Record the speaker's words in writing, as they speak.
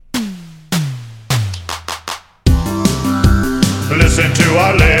listen to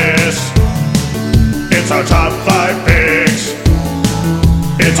our list. It's our top 5 picks.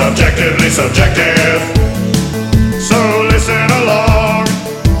 It's objectively subjective. So listen along.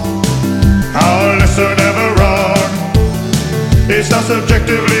 Our lists are never wrong. It's not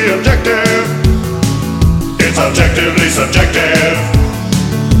subjectively objective. It's objectively subjective.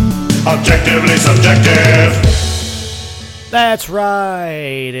 Objectively subjective. That's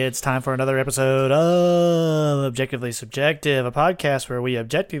right. It's time for another episode of Objectively Subjective, a podcast where we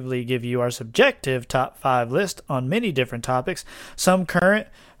objectively give you our subjective top 5 list on many different topics, some current,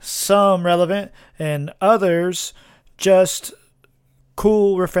 some relevant, and others just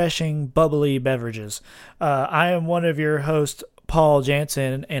cool, refreshing, bubbly beverages. I am one of your hosts, Paul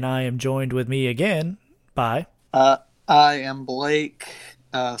Jansen, and I am joined with me again by... I am Blake.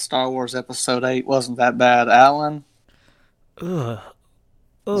 Star Wars Episode 8 wasn't that bad. Alan. Ugh.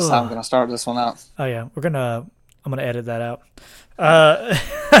 So I'm going to start this one out. Oh, yeah. I'm going to edit that out.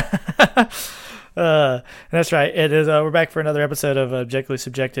 That's right. It is. We're back for another episode of Objectively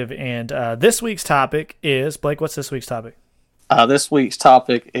Subjective. And this week's topic is, Blake, what's this week's topic? This week's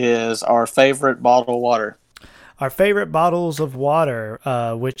topic is our favorite bottled water. Our favorite bottles of water,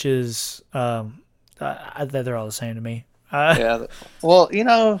 which is, they're all the same to me. Yeah. Well, you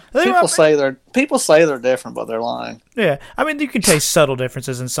know, people say they're different, but they're lying. Yeah. I mean, you can taste subtle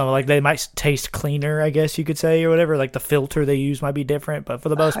differences in some. Like, they might taste cleaner, I guess you could say, or whatever. Like, the filter they use might be different, but for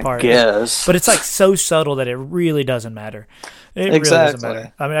the most part. Yes. But it's, like, so subtle that it really doesn't matter. It exactly. really doesn't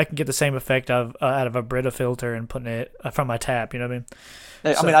matter. I mean, I can get the same effect out of a Brita filter and putting it from my tap, you know what I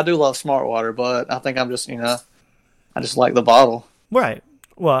mean? I mean, I do love Smart Water, but I think I'm just, I just like the bottle. Right.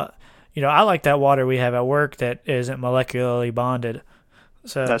 Well... I like that water we have at work that isn't molecularly bonded.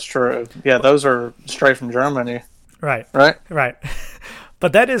 So that's true. Yeah, those are straight from Germany. Right. Right? Right.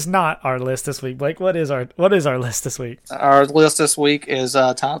 But that is not our list this week. Blake, what is our list this week? Our list this week is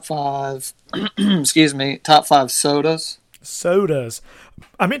top 5 top 5 sodas. Sodas.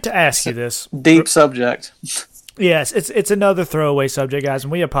 I meant to ask you this. Deep subject. Yes, it's another throwaway subject, guys,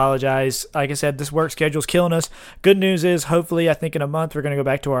 and we apologize. Like I said, this work schedule's killing us. Good news is, hopefully, I think in a month, we're going to go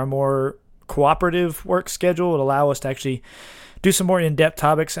back to our more cooperative work schedule. It'll allow us to actually do some more in-depth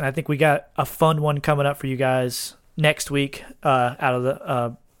topics, and I think we got a fun one coming up for you guys next week out of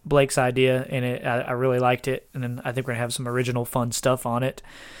the Blake's idea, and I really liked it, and then I think we're going to have some original fun stuff on it.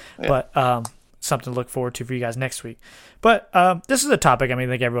 Yeah. But something to look forward to for you guys next week. But this is a topic I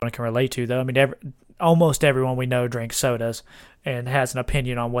think everyone can relate to, though. I mean, almost everyone we know drinks sodas and has an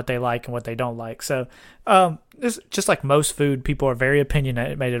opinion on what they like and what they don't like. So it's just like most food, people are very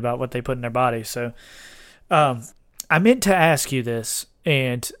opinionated about what they put in their body. So I meant to ask you this,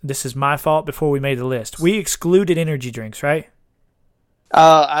 and this is my fault before we made the list. We excluded energy drinks, right?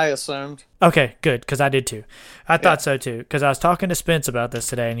 I assumed. Okay, good, because I did too. I thought so too, because I was talking to Spence about this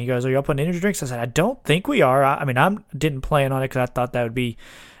today, and he goes, "Are y'all putting energy drinks?" I said, "I don't think we are." I didn't plan on it because I thought that would be.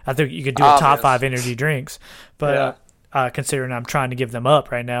 I think you could do a top 5 energy drinks, but considering I'm trying to give them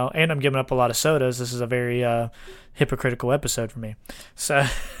up right now, and I'm giving up a lot of sodas, this is a very hypocritical episode for me. So,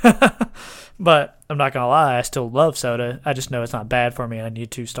 but I'm not gonna lie, I still love soda. I just know it's not bad for me, and I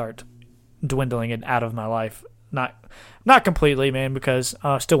need to start dwindling it out of my life. Not completely, man, because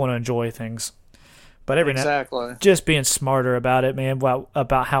I still want to enjoy things. But every now, just being smarter about it, man,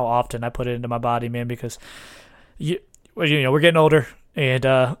 about how often I put it into my body, man, because we're getting older,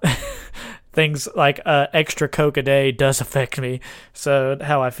 and things like extra Coke a day does affect me. So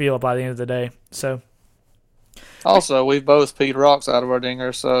how I feel by the end of the day. So also, we've both peed rocks out of our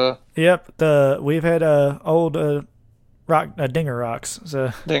dinger. So yep, we've had old dinger rocks.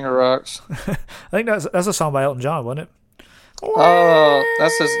 So dinger rocks. I think that's a song by Elton John, wasn't it? Oh,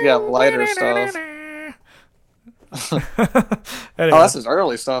 that's his later stuff. Anyway, that's his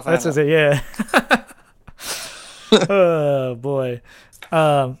early stuff. That's his, yeah. Oh boy,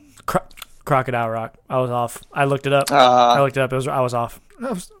 Crocodile Rock. I was off. I looked it up. I was off.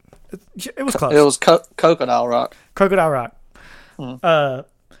 It was close. It was Crocodile Rock. Crocodile Rock. But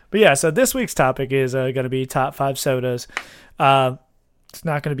yeah, so this week's topic is going to be top 5 sodas. It's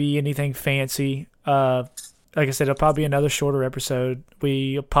not going to be anything fancy. Like I said, it'll probably be another shorter episode.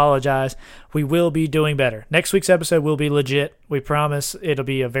 We apologize. We will be doing better. Next week's episode will be legit. We promise it'll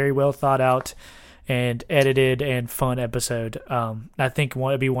be a very well thought out and edited and fun episode. I think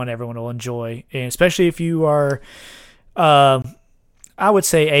it'll be one everyone will enjoy, and especially if you are, I would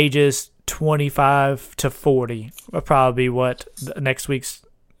say ages 25 to 40 will probably be what next week's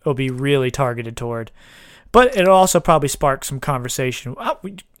will be really targeted toward. But it'll also probably spark some conversation.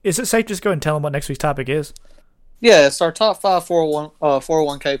 Is it safe to just go and tell them what next week's topic is? Yeah, it's our top five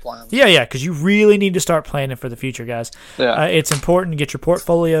 401k plans. Yeah, because you really need to start planning for the future, guys. Yeah. It's important to get your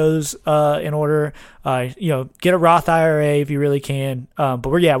portfolios in order. Get a Roth IRA if you really can. But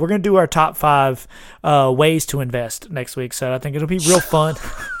we're going to do our top 5 ways to invest next week. So I think it'll be real fun.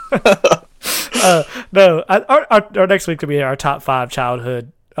 Our next week will be our top 5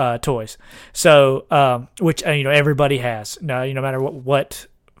 childhood toys. So which everybody has. No matter what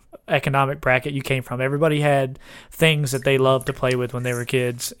economic bracket you came from, everybody had things that they loved to play with when they were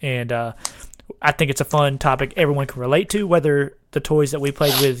kids, and I think it's a fun topic everyone can relate to, whether the toys that we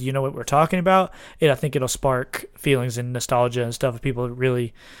played with, you know what we're talking about. I think it'll spark feelings and nostalgia and stuff if people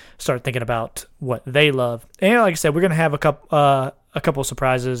really start thinking about what they love. And like I said, we're going to have a couple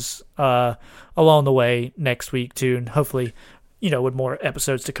surprises along the way next week too, and hopefully with more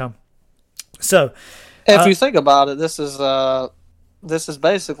episodes to come. So if you think about it, this is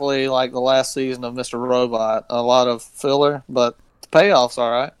basically like the last season of Mr. Robot. A lot of filler, but the payoff's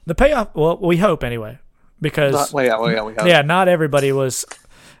all right. The payoff, well, we hope anyway, because we hope. Yeah, not everybody was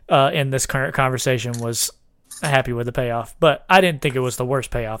in this current conversation was happy with the payoff, but I didn't think it was the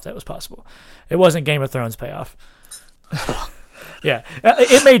worst payoff that was possible. It wasn't Game of Thrones payoff. Yeah,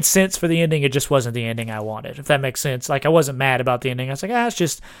 it made sense for the ending. It just wasn't the ending I wanted, if that makes sense. Like, I wasn't mad about the ending. I was like,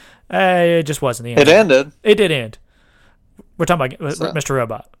 it just wasn't the ending. It ended. It did end. We're talking about Mr.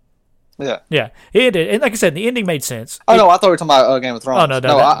 Robot. Yeah, it did. And like I said, the ending made sense. No, I thought we were talking about Game of Thrones. Oh,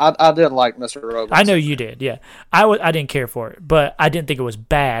 no, I did like Mr. Robot. I know you did, yeah. I didn't care for it, but I didn't think it was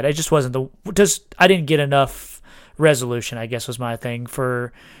bad. It just wasn't I didn't get enough resolution, I guess was my thing,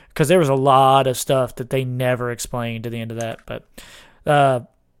 because there was a lot of stuff that they never explained to the end of that, but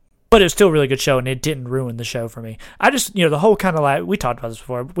it was still a really good show, and it didn't ruin the show for me. I just, the whole kind of we talked about this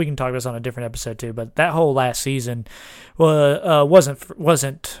before. We can talk about this on a different episode too. But that whole last season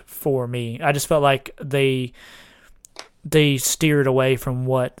wasn't for me. I just felt like they steered away from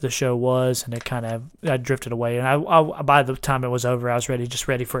what the show was, and it kind of drifted away. And I by the time it was over, I was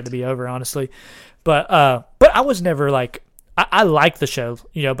ready for it to be over, honestly. But I was never like I liked the show,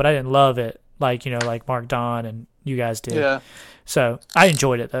 but I didn't love it like Mark Don and you guys did. Yeah. So I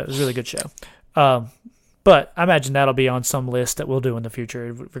enjoyed it, though. It was a really good show. But I imagine that'll be on some list that we'll do in the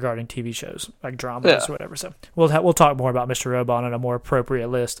future regarding TV shows, like dramas or whatever. So we'll talk more about Mr. Robot on a more appropriate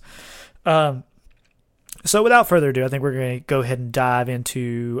list. So without further ado, I think we're going to go ahead and dive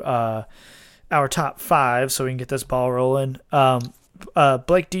into our top 5 so we can get this ball rolling.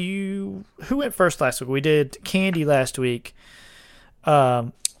 Blake, who went first last week? We did Candy last week.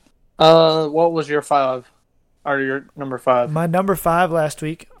 What was your 5? Or your number 5? My number 5 last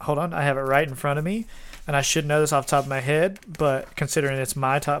week. Hold on, I have it right in front of me, and I should know this off the top of my head. But considering it's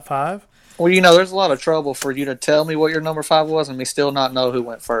my top 5, well, there's a lot of trouble for you to tell me what your number 5 was, and me still not know who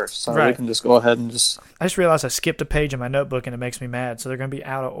went first. So we can just go ahead and just. I just realized I skipped a page in my notebook, and it makes me mad. So they're going to be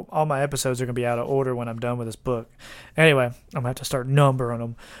all my episodes are going to be out of order when I'm done with this book. Anyway, I'm going to have to start numbering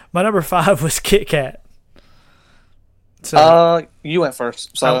them. My number 5 was Kit Kat. So you went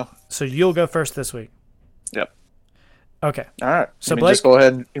first. So you'll go first this week. Yep. Okay. All right. So Blake, just go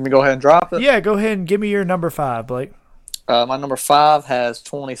ahead and drop it. Yeah, go ahead and give me your number 5, Blake. My number 5 has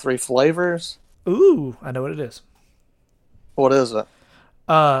 23 flavors. Ooh, I know what it is. What is it?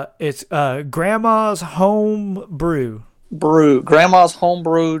 It's Grandma's Home Brew. Grandma's Home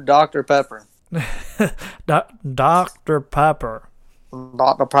Brew Dr. Pepper. Dr. Pepper.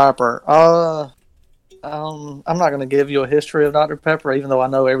 Dr. Pepper. I'm not going to give you a history of Dr. Pepper, even though I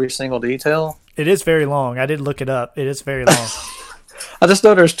know every single detail. It is very long. I did look it up. It is very long. I just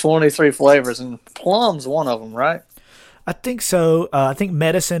know there's 23 flavors, and plum's one of them, right? I think so. I think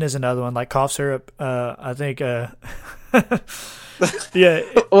medicine is another one, like cough syrup. I think. Yeah.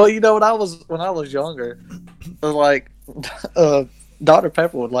 Well, when I was younger, like Dr.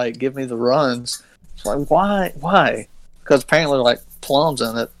 Pepper would like give me the runs. It's like, why? Because apparently, like plums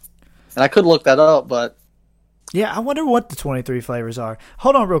in it, and I could look that up, but. Yeah, I wonder what the 23 flavors are.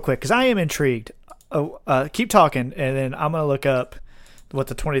 Hold on real quick, because I am intrigued. Keep talking, and then I'm going to look up what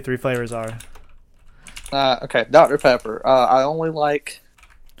the 23 flavors are. Okay, Dr. Pepper. I only like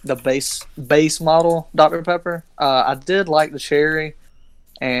the base model Dr. Pepper. I did like the cherry,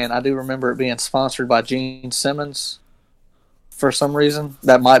 and I do remember it being sponsored by Gene Simmons for some reason.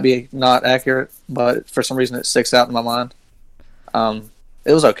 That might be not accurate, but for some reason it sticks out in my mind.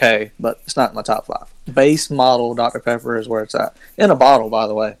 It was okay, but it's not in my top 5. Base model Dr. Pepper is where it's at. In a bottle, by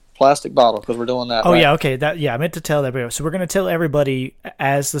the way. Plastic bottle, because we're doing that. Oh, right? Yeah, okay. I meant to tell everybody. So we're going to tell everybody,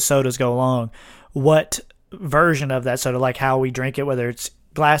 as the sodas go along, what version of that soda, like how we drink it, whether it's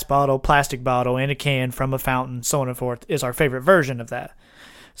glass bottle, plastic bottle, in a can, from a fountain, so on and forth, is our favorite version of that.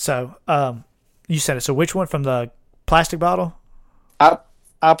 So, You said it. So which one, from the plastic bottle? I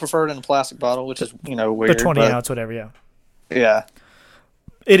prefer it in a plastic bottle, which is weird. The 20-ounce, whatever. Yeah. Yeah.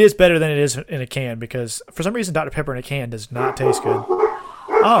 It is better than it is in a can, because for some reason Dr. Pepper in a can does not taste good.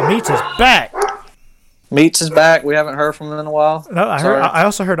 Oh, Meats is back. Meats is back. We haven't heard from him in a while. No, I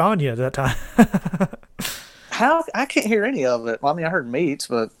also heard Anya that time. How? I can't hear any of it. Well, I mean, I heard Meats,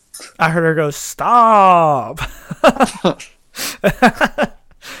 but I heard her go, stop.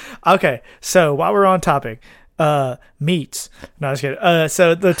 Okay, so while we're on topic, meats. No, just kidding.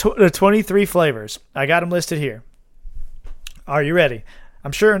 So the 23 flavors, I got them listed here. Are you ready?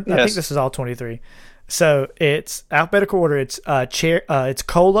 I'm sure. Yes. I think this is all 23. So it's alphabetical order. It's it's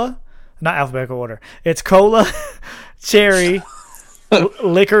cola, not alphabetical order. It's cola, cherry,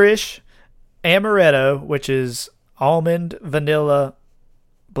 licorice, amaretto, which is almond, vanilla,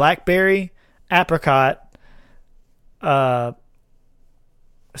 blackberry, apricot.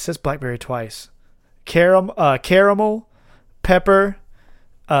 It says blackberry twice. Caramel, pepper,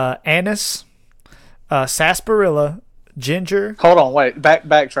 anise, sarsaparilla, ginger. Hold on, wait.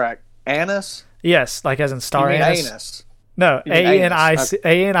 Backtrack. Anise? Yes, like as in star anise. Anise. No,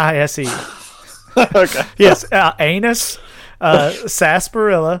 A-N-I-C-E. Okay. Yes, anise,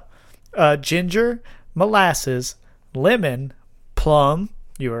 sarsaparilla, ginger, molasses, lemon, plum,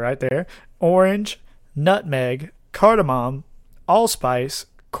 you were right there, orange, nutmeg, cardamom, allspice,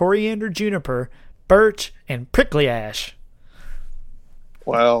 coriander, juniper, birch, and prickly ash.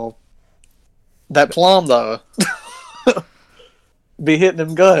 Well, that plum, though, be hitting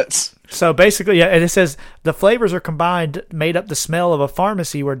them guts. So basically, yeah, and it says the flavors are combined, made up the smell of a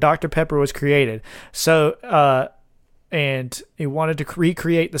pharmacy where Dr. Pepper was created. So, and he wanted to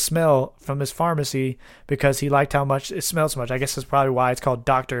recreate the smell from his pharmacy because he liked how much it smelled so much. I guess that's probably why it's called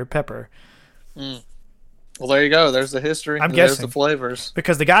Dr. Pepper. Mm. Well, there you go. There's the history. I'm guessing. There's the flavors.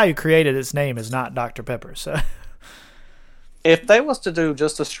 Because the guy who created its name is not Dr. Pepper. So, if they was to do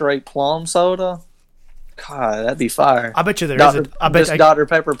just a straight plum soda, God, that'd be fire. I bet you there is. I bet Dr.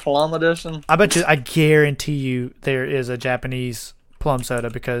 Pepper Plum Edition. I guarantee you there is a Japanese plum soda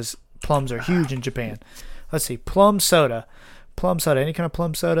because plums are huge in Japan. Let's see, plum soda, any kind of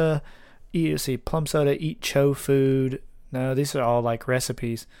plum soda. Plum soda, eat cho food. No, these are all like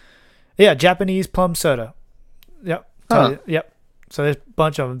recipes. Yeah, Japanese plum soda. Yep. Huh. Yep. So there's a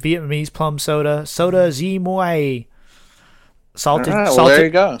bunch of them. Vietnamese plum soda, soda zi moi. Salted, right, well, there you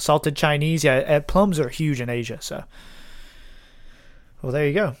go. Salted Chinese. Yeah, plums are huge in Asia. So, well, there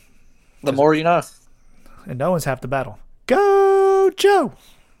you go. The more you know. And no one's half the battle. Go, Joe.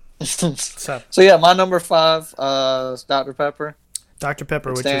 So yeah, my number 5 is Dr. Pepper. Dr.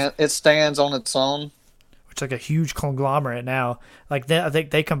 Pepper, it stands on its own. Which is like a huge conglomerate now. Like I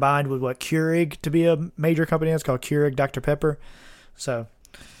think they combined with Keurig to be a major company. It's called Keurig Dr. Pepper. So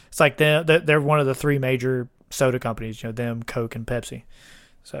it's like they're one of the 3 major soda companies, them, Coke, and Pepsi.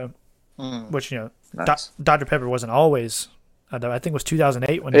 So, which nice. Dr. Pepper wasn't always. I think it was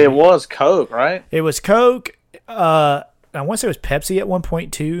 2008 when it was Coke, right? It was Coke. I want to say it was Pepsi at one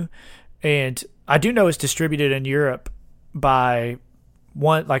point too, and I do know it's distributed in Europe by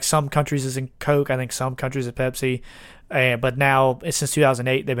some countries is in Coke. I think some countries is Pepsi, but now since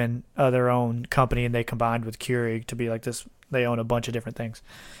 2008 they've been their own company and they combined with Keurig to be like this. They own a bunch of different things.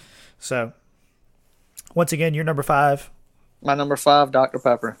 So. Once again, your number 5. My number 5, Dr.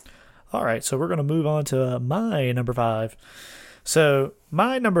 Pepper. All right, so we're going to move on to my number 5. So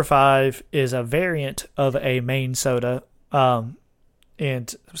my number 5 is a variant of a main soda. And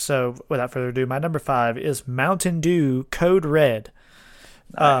so without further ado, my number 5 is Mountain Dew Code Red.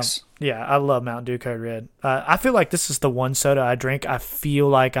 Nice. Yeah, I love Mountain Dew Code Red. I feel like this is the one soda I drink. I feel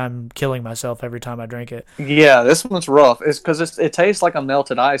like I'm killing myself every time I drink it. Yeah, this one's rough. It's because it tastes like a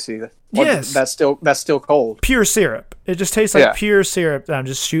melted icy. Yes, that's still cold. Pure syrup. It just tastes like pure syrup. That I'm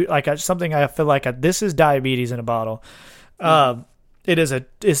just something I feel like this is diabetes in a bottle. It's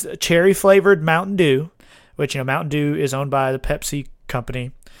a cherry flavored Mountain Dew, which Mountain Dew is owned by the Pepsi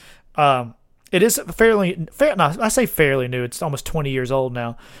company. It is fairly I say fairly new. It's almost 20 years old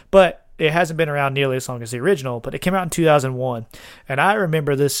now, but it hasn't been around nearly as long as the original. But it came out in 2001, and I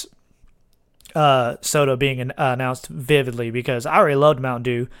remember this soda being announced vividly because I already loved Mountain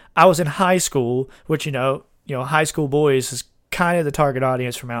Dew. I was in high school, which high school boys is kind of the target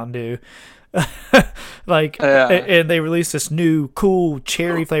audience for Mountain Dew. And they released this new cool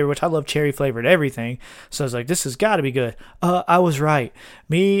cherry flavor, which I love cherry flavored everything. So I was like, this has got to be good. I was right.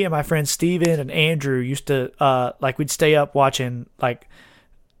 Me and my friends Steven and Andrew used to we'd stay up watching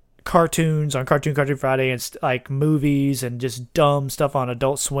cartoons on Cartoon Friday and like movies and just dumb stuff on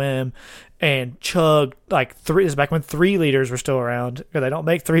Adult Swim, and chugged like this is back when 3 liters were still around, because they don't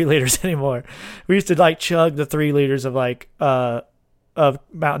make 3 liters anymore. We used to like chug the 3 liters of like of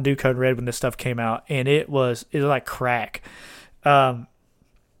Mountain Dew Code Red when this stuff came out, and it was like crack. But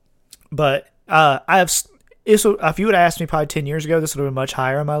I have if you would have asked me probably 10 years ago, this would have been much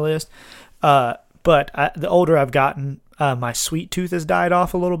higher on my list. But the older I've gotten, my sweet tooth has died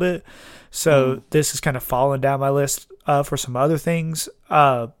off a little bit, so this has kind of fallen down my list for some other things.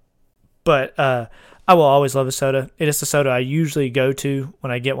 But I will always love a soda. It is the soda I usually go to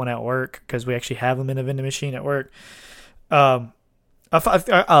when I get one at work, because we actually have them in a vending machine at work. A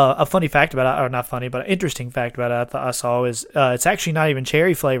funny fact about it, or not funny, but an interesting fact about it I saw is it's actually not even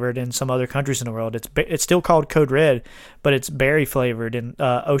cherry flavored in some other countries in the world. It's still called Code Red, but it's berry flavored in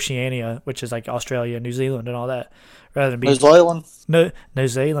Oceania, which is like Australia, New Zealand, and all that. Rather than being New Zealand. New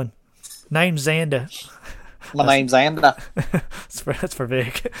Zealand. Name's Xander. My name's Xander. That's for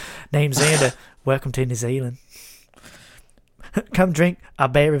Vic. Name's Xander. Welcome to New Zealand. Come drink our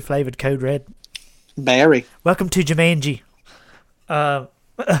berry flavored Code Red. Berry. Welcome to Jumanji. But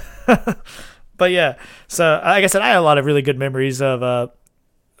yeah, so like I said, I had a lot of really good memories of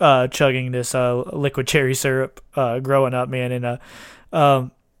chugging this liquid cherry syrup growing up, man, and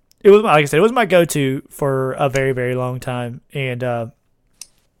it was, like I said, it was my go-to for a very, very long time, and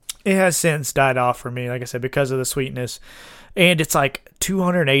it has since died off for me, like I said, because of the sweetness, and it's like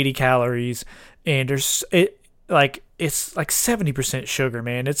 280 calories, and it's like 70% sugar,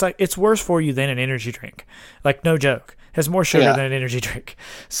 man. It's like it's worse for you than an energy drink, like no joke. Has more sugar than an energy drink.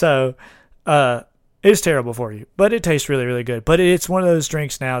 So it's terrible for you. But it tastes really, really good. But it's one of those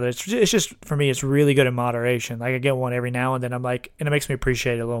drinks now that it's just, for me, it's really good in moderation. Like I get one every now and then. I'm like, and it makes me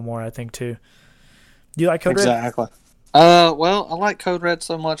appreciate it a little more, I think, too. Do you like Code Red? Exactly. Well, I like Code Red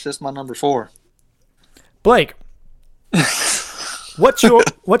so much, it's my number 4. Blake, what's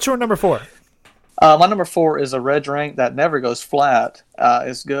your number 4? My number 4 is a red drink that never goes flat.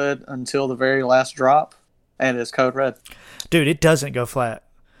 It's good until the very last drop. And it's Code Red. Dude, it doesn't go flat.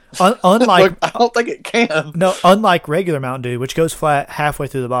 Unlike Look, I don't think it can. No, unlike regular Mountain Dew, which goes flat halfway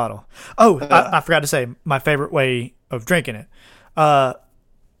through the bottle. Oh, I forgot to say my favorite way of drinking it.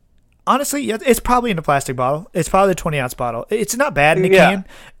 Honestly, it's probably in a plastic bottle. It's probably a 20-ounce bottle. It's not bad in a can.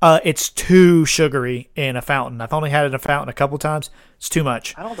 It's too sugary in a fountain. I've only had it in a fountain a couple times. It's too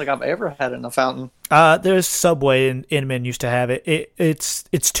much. I don't think I've ever had it in a fountain. There's Subway in Inman used to have it.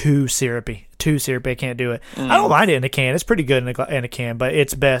 It's too syrupy. Too syrupy. I can't do it. I don't mind it in a can. It's pretty good in a can, but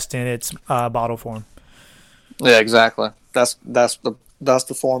it's best in its bottle form. Yeah, exactly. That's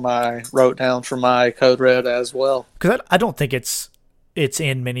the form I wrote down for my Code Red as well. Because I don't think it's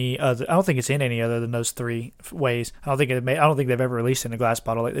in many other. I don't think it's in any other than those 3 ways. I don't think they've ever released it in a glass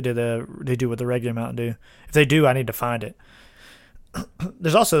bottle like they do with the regular Mountain Dew. If they do, I need to find it.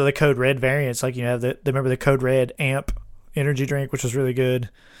 There's also the Code Red variants, like you have remember the Code Red Amp energy drink, which was really good.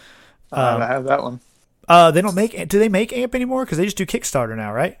 I have that one. They don't make. Do they make Amp anymore? Because they just do Kickstarter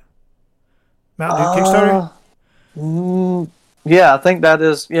now, right? Mountain Dew Kickstarter. Yeah, I think that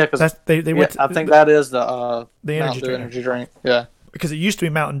is. Yeah, because I think that is the energy drink. Yeah, because it used to be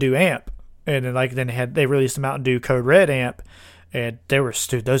Mountain Dew Amp, and then they released the Mountain Dew Code Red Amp, and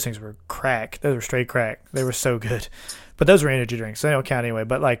those things were crack. Those were straight crack. They were so good, but those were energy drinks, so they don't count anyway.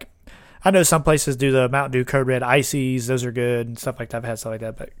 But like, I know some places do the Mountain Dew Code Red Ices. Those are good and stuff like that. I've had stuff like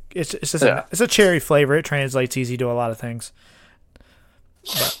that, but it's just it's a cherry flavor. It translates easy to a lot of things.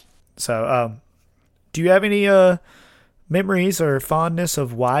 But, so, do you have any memories or fondness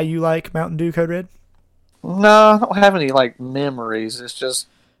of why you like Mountain Dew Code Red? No, I don't have any like memories. It's just,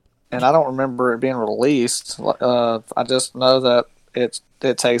 and I don't remember it being released. I just know that it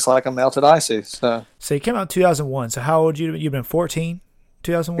tastes like a melted icy. So it came out in 2001. So how old you've been 14?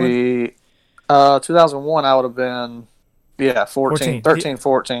 2001? 2001, I would have been, 14. 13,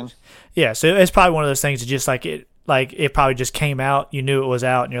 14. Yeah, so it's probably one of those things that just it probably just came out, you knew it was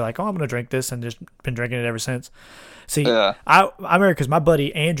out, and you're like, oh, I'm going to drink this, and just been drinking it ever since. See, I remember because my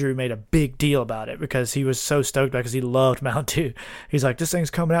buddy Andrew made a big deal about it because he was so stoked about it because he loved Mountain Dew. He's like, this thing's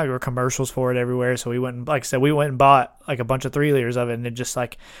coming out. There were commercials for it everywhere. So we went and, like I said, we went and bought like a bunch of 3 liters of it. And then just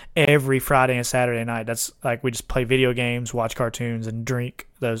like every Friday and Saturday night, that's like we just play video games, watch cartoons, and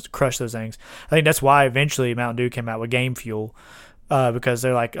crush those things. I think that's why eventually Mountain Dew came out with Game Fuel. Because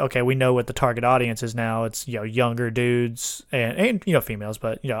they're like, okay, we know what the target audience is now. It's younger dudes and females,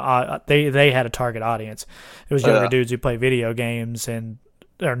 but they had a target audience. It was younger dudes who play video games and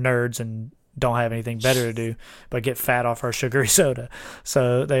are nerds and don't have anything better to do but get fat off our sugary soda.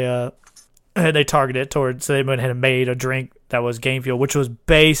 So they targeted it towards. So they went ahead and made a drink that was Game Fuel, which was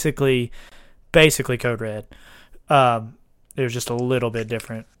basically Code Red. It was just a little bit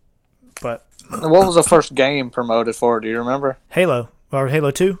different. But what was the first game promoted for? Do you remember? Halo or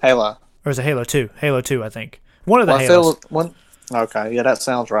Halo 2? Halo. Or was it Halo 2? Halo 2, I think. One of the Halos. Okay, yeah, that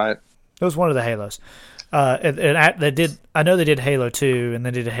sounds right. It was one of the Halos. They did. I know they did Halo 2, and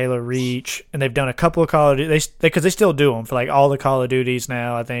they did Halo Reach, and they've done a couple of Call of Duty. Because they still do them for like all the Call of Duties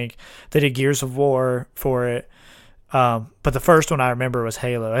now. I think they did Gears of War for it. But the first one I remember was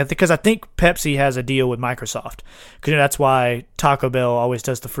Halo, because I think Pepsi has a deal with Microsoft. Because that's why Taco Bell always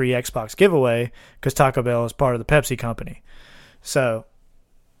does the free Xbox giveaway, because Taco Bell is part of the Pepsi company. So,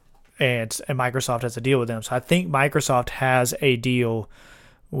 and Microsoft has a deal with them. So I think Microsoft has a deal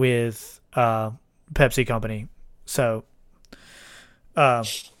with Pepsi company. So that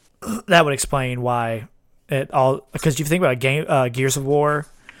would explain why it all. Because if you think about Gears of War,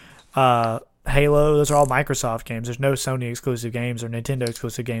 Halo, those are all Microsoft games. There's no Sony exclusive games or Nintendo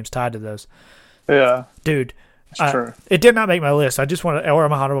exclusive games tied to those. Yeah. Dude, true. It did not make my list. I just want to, or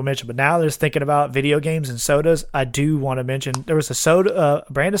my honorable mention, but now just thinking about video games and sodas, I do want to mention there was a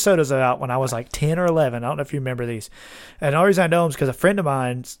brand of sodas out when I was like 10 or 11. I don't know if you remember these. And the only reason I know them is because a friend of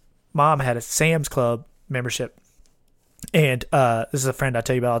mine's mom had a Sam's Club membership. And this is a friend I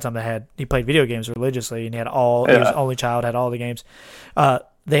tell you about all the time he played video games religiously, and he was the only child, had all the games.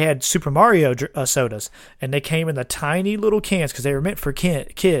 They had Super Mario sodas, and they came in the tiny little cans because they were meant for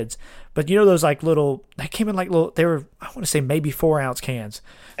kids. But you know those like little, they came in like little, they were, I want to say maybe 4-ounce cans.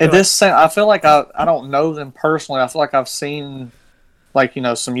 And I feel like I don't know them personally. I feel like I've seen like,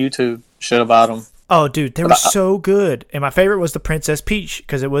 some YouTube shit about them. Oh, dude, they were so good. And my favorite was the Princess Peach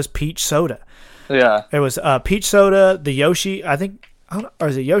because it was peach soda. Yeah. It was peach soda, the Yoshi, I think, or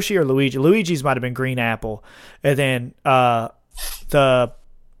is it Yoshi or Luigi? Luigi's might have been green apple. And then I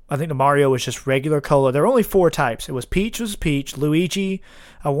think the Mario was just regular cola. There were only 4 types. It was peach, Luigi,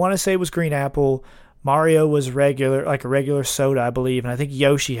 I want to say it was green apple. Mario was regular, like a regular soda, I believe. And I think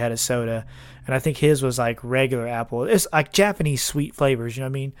Yoshi had a soda. And I think his was like regular apple. It's like Japanese sweet flavors, you know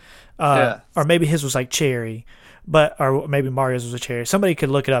what I mean? Or maybe his was like cherry. Or maybe Mario's was a cherry. Somebody could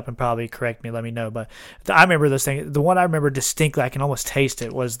look it up and probably correct me, let me know. But I remember this thing. The one I remember distinctly, I can almost taste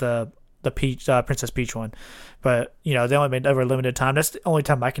it, was the peach, Princess Peach one. But they only made over a limited time. That's the only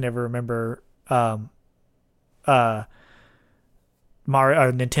time I can ever remember Mario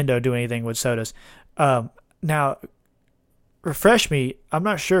or Nintendo do anything with sodas. Now, refresh me. I'm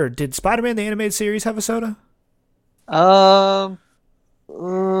not sure. Did Spider-Man the Animated Series have a soda?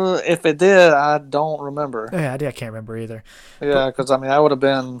 If it did, I don't remember. Yeah, I can't remember either. Yeah, because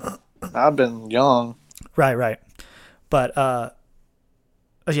I've been young. Right. But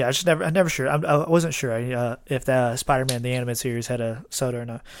yeah, I never sure. I wasn't sure if the Spider-Man the Animated Series had a soda or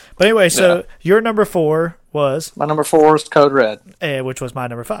not. But anyway, so your number 4 was? My number 4 is Code Red, which was my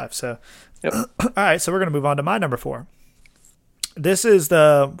number 5. So, yep. All right, so we're gonna move on to my number 4. This is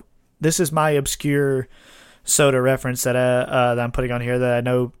my obscure soda reference that I'm putting on here that I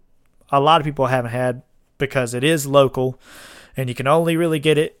know a lot of people haven't had because it is local, and you can only really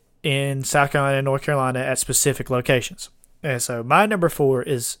get it in South Carolina and North Carolina at specific locations. And so my number 4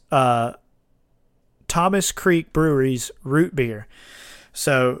 is Thomas Creek Brewery's root beer.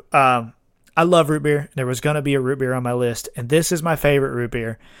 So I love root beer. There was going to be a root beer on my list, and this is my favorite root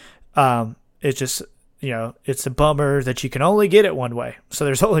beer. It's just, it's a bummer that you can only get it one way. So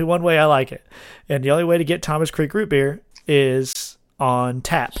there's only one way I like it. And the only way to get Thomas Creek root beer is on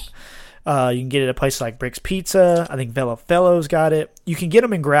tap. You can get it at places like Brick's Pizza. I think Velo Fellows got it. You can get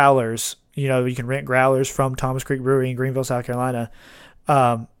them in growlers. You can rent growlers from Thomas Creek Brewery in Greenville, South Carolina,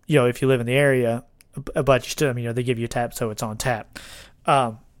 if you live in the area. But you still, they give you a tap, so it's on tap.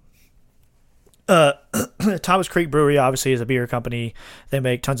 Thomas Creek Brewery obviously is a beer company. They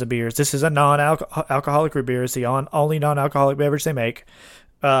make tons of beers. This is a non-alcoholic root beer. It's the only non-alcoholic beverage they make.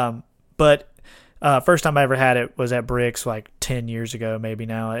 But first time I ever had it was at Brick's like 10 years ago, maybe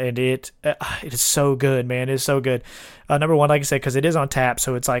now. And it is so good, man. It is so good. Number one, like I said, because it is on tap,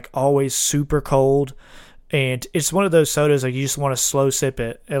 so it's like always super cold. And it's one of those sodas like you just want to slow sip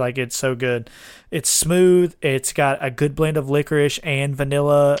it. Like it's so good. It's smooth. It's got a good blend of licorice and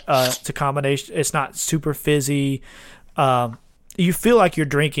vanilla. It's a combination. It's not super fizzy. You feel like you're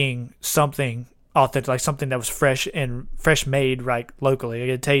drinking something authentic, like something that was fresh made right locally.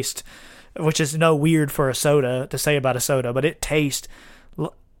 It tastes, which is no weird for a soda to say about a soda, but it tastes,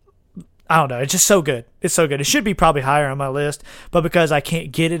 I don't know, it's just so good. It's so good. It should be probably higher on my list, but because I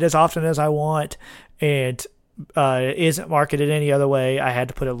can't get it as often as I want, and it isn't marketed any other way, I had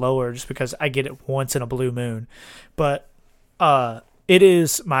to put it lower just because I get it once in a blue moon. But it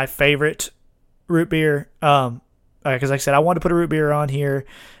is my favorite root beer. because like I said, I wanted to put a root beer on here,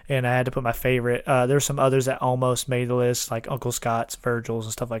 and I had to put my favorite. There's some others that almost made the list, like Uncle Scott's, Virgil's,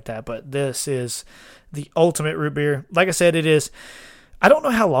 and stuff like that. But this is the ultimate root beer. Like I said, it is. I don't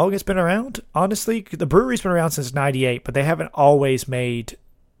know how long it's been around, honestly. The brewery's been around since '98, but they haven't always made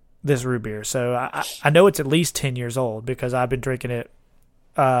this root beer. So I know it's at least 10 years old because I've been drinking it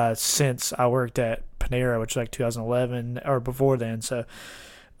since I worked at Panera, which was like 2011 or before then. So,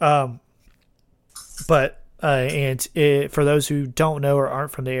 and for those who don't know or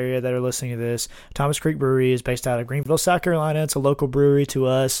aren't from the area that are listening to this, Thomas Creek Brewery is based out of Greenville, South Carolina. It's a local brewery to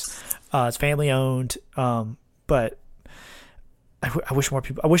us. It's family owned. But I wish more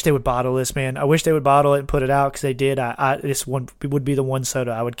people. I wish they would bottle this, man. I wish they would bottle it and put it out because they did. This one would be the one soda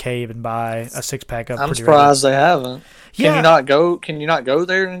I would cave and buy a 6-pack of. I'm surprised they haven't. Yeah. Can you not go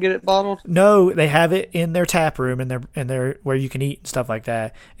there and get it bottled? No, they have it in their tap room and their where you can eat and stuff like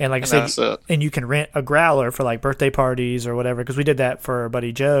that. And like I said, and you can rent a growler for like birthday parties or whatever. Because we did that for our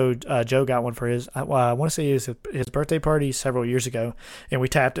buddy Joe. Joe got one for his. I want to say his birthday party several years ago, and we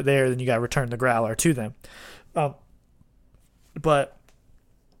tapped it there. Then you got to return the growler to them. But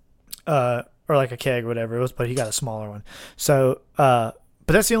or like a keg or whatever it was, but he got a smaller one. So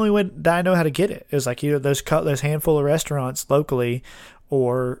but that's the only way that I know how to get it. It was like either those handful of restaurants locally,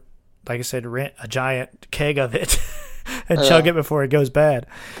 or like I said, rent a giant keg of it and chug it before it goes bad.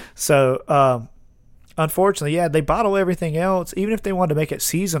 So unfortunately, yeah, they bottle everything else. Even if they wanted to make it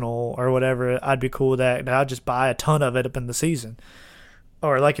seasonal or whatever, I'd be cool with that. And I'd just buy a ton of it up in the season.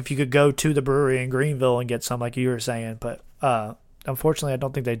 Or like if you could go to the brewery in Greenville and get some, like you were saying. But unfortunately, I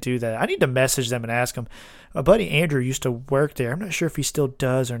don't think they do that. I need to message them and ask them. My buddy Andrew used to work there. I'm not sure if he still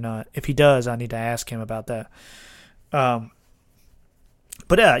does or not. If he does, I need to ask him about that. But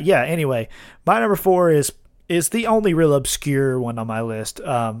yeah, anyway, my number 4 is the only real obscure one on my list,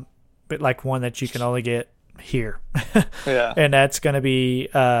 but like one that you can only get here. Yeah. And that's going to be,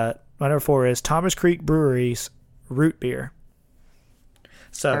 my number 4 is Thomas Creek Brewery's root beer.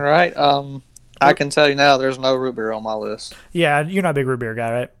 So, all right. I can tell you now, there's no root beer on my list. Yeah, you're not a big root beer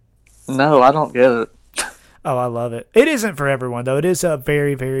guy, right? No, I don't get it. Oh, I love it. It isn't for everyone though. It is a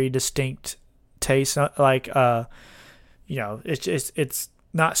very, very distinct taste. Like, it's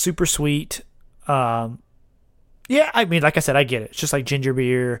not super sweet. Yeah, I mean, like I said, I get it. It's just like ginger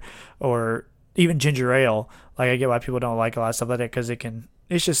beer or even ginger ale. Like, I get why people don't like a lot of stuff like that because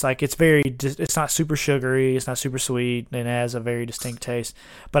it's just like it's not super sugary, it's not super sweet, and it has a very distinct taste.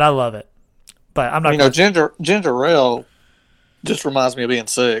 But I love it. But I'm not. Ginger ale just reminds me of being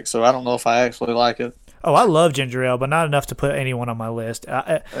sick, so I don't know if I actually like it. Oh, I love ginger ale, but not enough to put anyone on my list.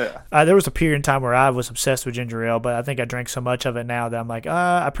 There was a period in time where I was obsessed with ginger ale, but I think I drank so much of it now that I'm like,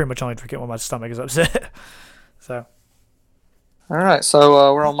 I pretty much only drink it when my stomach is upset. So. All right,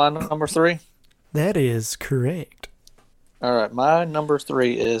 so we're on my number 3. That is correct. All right, my number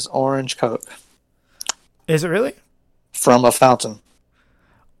 3 is Orange Coke. Is it really? From a fountain.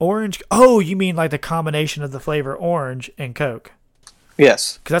 Orange? Oh, you mean like the combination of the flavor orange and Coke?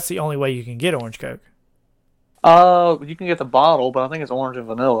 Yes. Because that's the only way you can get Orange Coke. You can get the bottle, but I think it's orange and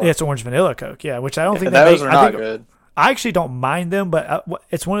vanilla. Yeah, it's orange vanilla Coke, yeah, which I don't think those are not good. I actually don't mind them, but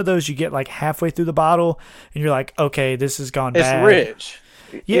it's one of those you get like halfway through the bottle, and you're like, okay, this has gone bad. It's rich.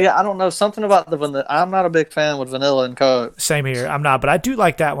 Yeah, I don't know. Something about the vanilla. I'm not a big fan with vanilla and Coke. Same here. I'm not, but I do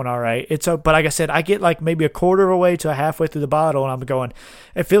like that one all right. But like I said, I get like maybe a quarter of a way to halfway through the bottle, and I'm going,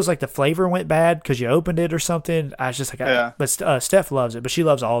 it feels like the flavor went bad because you opened it or something. I was just like, yeah. But Steph loves it, but she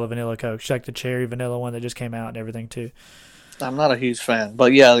loves all the vanilla Coke. She like the cherry vanilla one that just came out and everything too. I'm not a huge fan,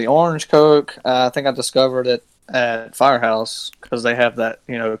 but yeah, the Orange Coke, I think I discovered it at Firehouse because they have that,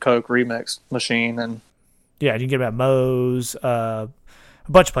 Coke remix machine. And yeah, you can get them at Moe's, a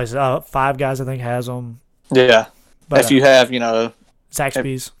bunch of places. Five Guys, I think, has them. Yeah. But if you have,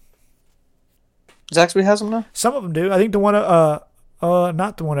 Zaxby's. Zaxby has them now? Some of them do. I think the one,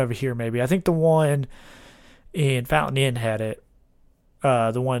 not the one over here, maybe. I think the one in Fountain Inn had it.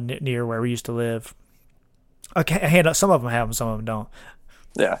 The one near where we used to live. Okay, some of them have them, some of them don't.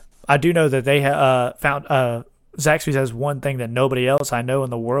 Yeah. I do know that they found Zaxby's has one thing that nobody else I know in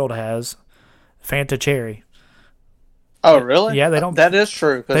the world has: Fanta Cherry. Oh, really? Yeah, they don't. That is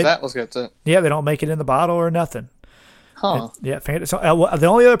true because that was good too. Yeah, they don't make it in the bottle or nothing. Huh? Yeah, Fanta. So, the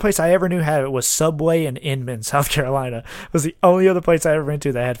only other place I ever knew had it was Subway in Inman, South Carolina. It was the only other place I ever went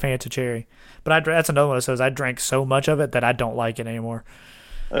to that had Fanta Cherry. But that's another one of those. I drank so much of it that I don't like it anymore.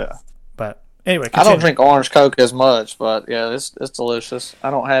 Yeah. But anyway, continue. I don't drink Orange Coke as much, but yeah, it's delicious.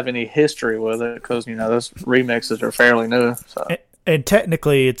 I don't have any history with it because those remixes are fairly new. So. And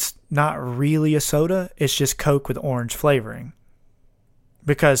technically, it's not really a soda. It's just Coke with orange flavoring.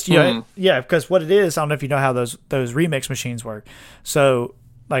 because because what it is, I don't know if you know how those remix machines work. So,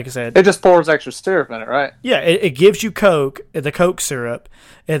 like I said, it just pours extra syrup in it, right? Yeah, it gives you Coke, the Coke syrup,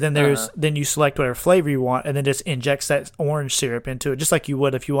 and then then you select whatever flavor you want, and then just injects that orange syrup into it, just like you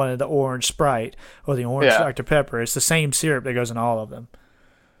would if you wanted the orange Sprite or the orange Dr. Pepper. It's the same syrup that goes in all of them.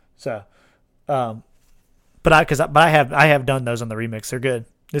 So, but I have done those on the remix. They're good.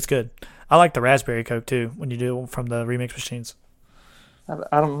 It's good. I like the raspberry Coke too when you do it from the remix machines.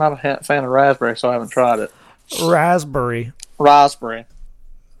 I'm not a fan of raspberry, so I haven't tried it. Raspberry.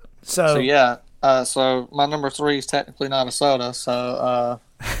 So yeah. So my number 3 is technically not a soda. So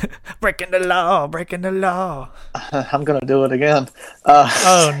breaking the law. I'm gonna do it again.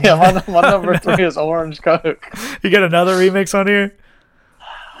 Oh no. Yeah, my number 3 is orange Coke. You got another remix on here?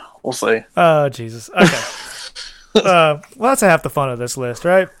 We'll see. Oh Jesus. Okay. Well, that's half the fun of this list,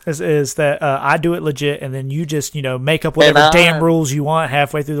 right? Is that I do it legit, and then you just make up whatever damn rules you want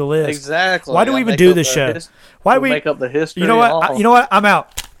halfway through the list. Exactly. Why do we even do this show? Why do we make up the history? You know what? I'm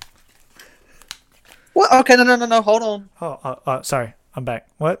out. What? Okay, no. Hold on. Oh, sorry. I'm back.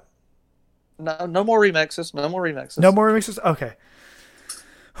 What? No more remixes. No more remixes. No more remixes. Okay.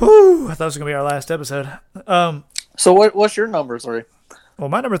 Whew! I thought it was gonna be our last episode. So what's your number 3? Well,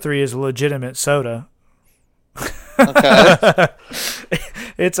 my number 3 is a legitimate soda. Okay.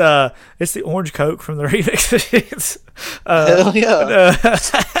 It's the orange Coke from the remix. Hell yeah.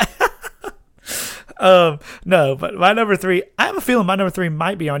 No, but my number 3, I have a feeling my number 3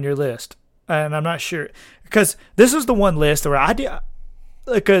 might be on your list, and I'm not sure because this is the one list where I did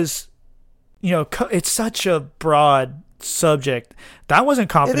because it's such a broad subject that I wasn't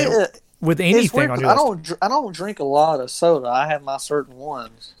confident with anything on your list. I don't drink a lot of soda. I have my certain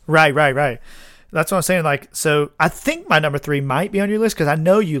ones. Right. That's what I'm saying. Like, so I think my number 3 might be on your list because I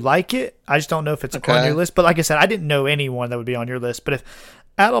know you like it. I just don't know if it's on your list. But like I said, I didn't know anyone that would be on your list. But if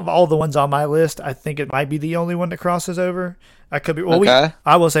out of all the ones on my list, I think it might be the only one that crosses over. I could be. Well,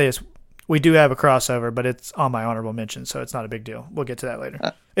 I will say this: we do have a crossover, but it's on my honorable mention, so it's not a big deal. We'll get to that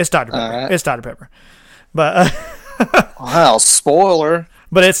later. It's Dr. Pepper. Right. It's Dr. Pepper. But wow, spoiler.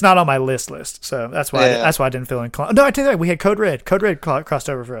 But it's not on my list, so that's why I didn't feel inclined. No, I tell you that we had Code Red. Code Red crossed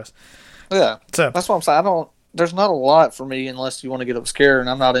over for us. Yeah, so that's what I'm saying. There's not a lot for me unless you want to get obscure, and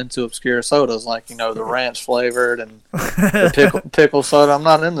I'm not into obscure sodas like the ranch flavored and the pickle soda. I'm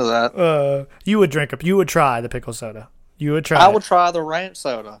not into that. You would try the pickle soda. You would try. I would try the ranch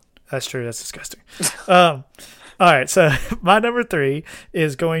soda. That's true. That's disgusting. All right, so my number 3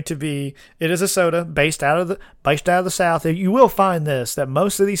 is going to be. It is a soda based out of the South. You will find that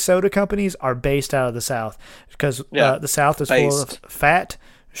most of these soda companies are based out of the South because the South is full of fat,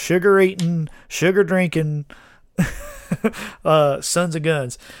 sugar-eating, sugar-drinking sons of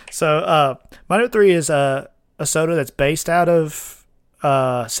guns. So my number 3 is a soda that's based out of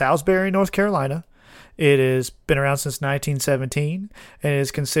Salisbury, North Carolina. It has been around since 1917 and is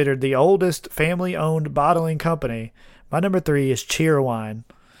considered the oldest family-owned bottling company. My number 3 is Cheerwine.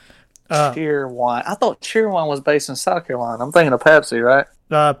 Cheerwine. I thought Cheerwine was based in South Carolina. I'm thinking of Pepsi, right?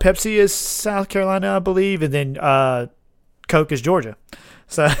 Pepsi is South Carolina, I believe, and then Coke is Georgia.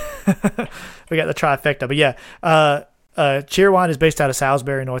 So we got the trifecta. But yeah, Cheerwine is based out of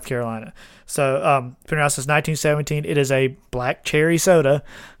Salisbury, North Carolina. So been around since 1917. It is a black cherry soda.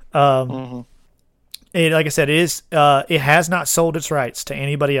 Like I said, it has not sold its rights to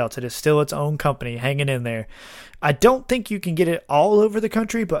anybody else. It is still its own company hanging in there. I don't think you can get it all over the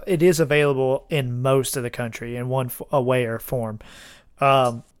country, but it is available in most of the country in one way or form.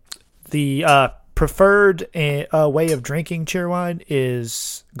 The preferred way of drinking Cheerwine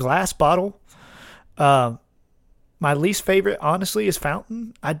is glass bottle. My least favorite, honestly, is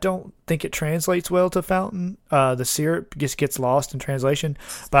fountain. I don't think it translates well to fountain. The syrup just gets lost in translation.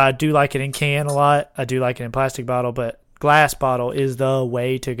 But I do like it in can a lot. I do like it in plastic bottle. But glass bottle is the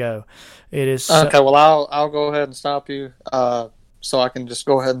way to go. It is. Okay, well, I'll go ahead and stop you so I can just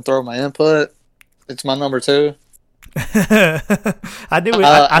go ahead and throw my input. It's my number 2. I knew it.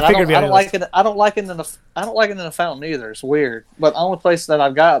 I figured I don't like it. I don't like it in a fountain either. It's weird. But the only place that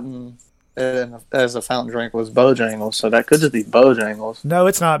I've gotten as a fountain drink was Bojangles, so that could just be Bojangles. No,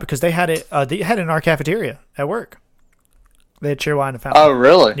 it's not because they had it. They had it in our cafeteria at work. They had Cheerwine and fountain. Oh,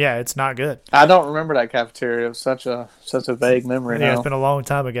 really? Yeah, it's not good. I don't remember that cafeteria. It was such a vague memory. Yeah, now. It's been a long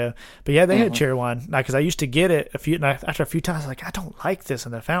time ago. But yeah, they had Cheerwine because I used to get it after a few times. Like I don't like this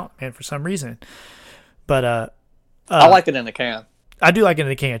in the fountain, man, for some reason. But I like it in the can. I do like it in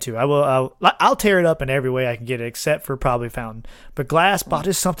the can too. I'll tear it up in every way I can get it, except for probably fountain. But glass, but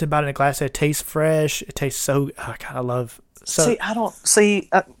there's something about it in a glass that tastes fresh. It tastes so. Oh God, I love. So,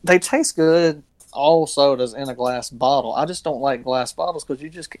 they taste good all sodas in a glass bottle. I just don't like glass bottles because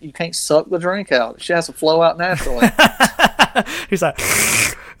you can't suck the drink out. It has to flow out naturally. He's like,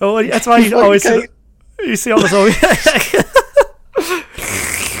 oh, that's why you always you see all this old.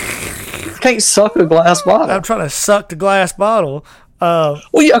 You can't suck a glass bottle. I'm trying to suck the glass bottle. Well,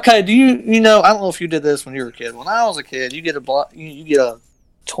 okay. Do you know? I don't know if you did this when you were a kid. When I was a kid, you get a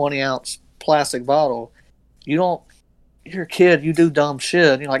 20-ounce plastic bottle. You're a kid. You do dumb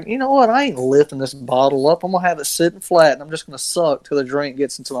shit. You're like, you know what? I ain't lifting this bottle up. I'm gonna have it sitting flat, and I'm just gonna suck till the drink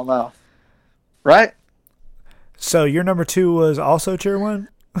gets into my mouth. Right? So your number 2 was also cheer one?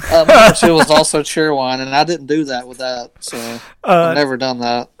 My number 2 was also cheerwine, and I didn't do that with that. So I've never done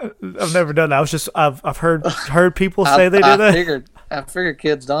that. I've never done that. I was just I've heard people say they do that. I figured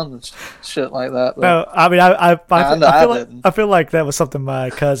kids done shit like that. But no, I mean I feel like that was something my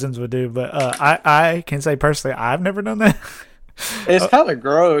cousins would do, but I can say personally I've never done that. It's kind of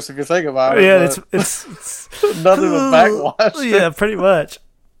gross if you think about it. Yeah, it's nothing but backwash. Yeah, pretty much.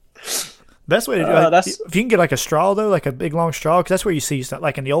 Best way to do it, if you can get like a straw though, like a big long straw, because that's where you see stuff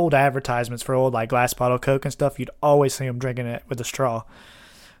like in the old advertisements for old like glass bottle Coke and stuff. You'd always see them drinking it with a straw,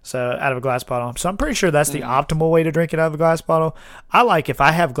 so out of a glass bottle. So I'm pretty sure that's the optimal way to drink it out of a glass bottle. I like if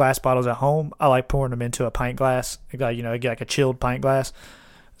I have glass bottles at home, I like pouring them into a pint glass. Like, get like a chilled pint glass.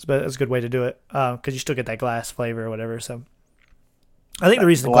 It's a good way to do it because you still get that glass flavor or whatever. So. I think the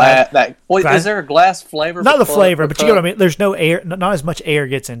reason is there a glass flavor? Not the flavor, but you know what I mean. There's no air, not as much air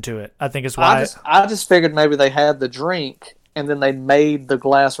gets into it. I think is why. I just figured maybe they had the drink and then they made the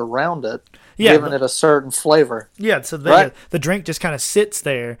glass around it, giving it a certain flavor. Yeah, so the drink just kind of sits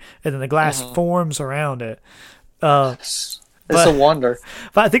there, and then the glass forms around it. It's a wonder.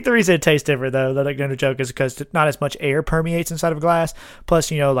 But I think the reason it tastes different, though, that I'm going to joke, is because not as much air permeates inside of a glass.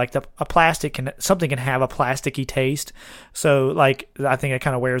 Plus, like something can have a plasticky taste. So, like, I think it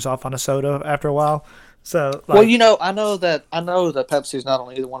kind of wears off on a soda after a while. So, well, I know that Pepsi's not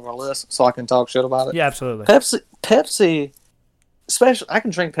on either one of our lists, so I can talk shit about it. Yeah, absolutely. Pepsi. Especially, I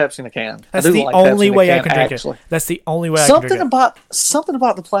can drink Pepsi in a can. That's the only way I can drink it. That's the only way I can drink it. Something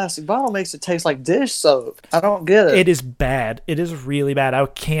about the plastic bottle makes it taste like dish soap. I don't get it. It is bad. It is really bad. I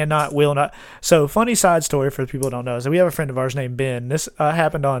will not. So, funny side story for the people who don't know. So, we have a friend of ours named Ben. This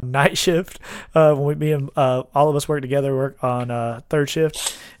happened on night shift when me and all of us work on third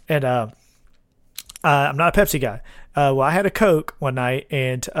shift. And I'm not a Pepsi guy. Well, I had a Coke one night,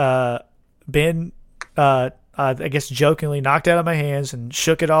 and Ben... I guess jokingly knocked it out of my hands and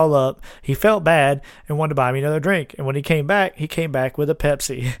shook it all up. He felt bad and wanted to buy me another drink. And when he came back with a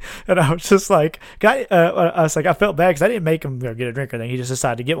Pepsi. And I was just like, I felt bad because I didn't make him go get a drink or anything. He just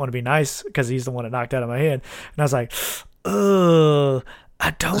decided to get one to be nice because he's the one that knocked it out of my hand. And I was like, ugh,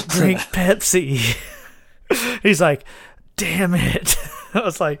 I don't drink Pepsi. He's like, damn it. I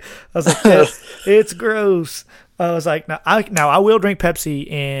was like, it's gross. I was like, now I will drink Pepsi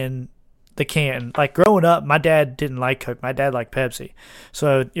in the can. Like growing up, my dad didn't like Coke. My dad liked Pepsi.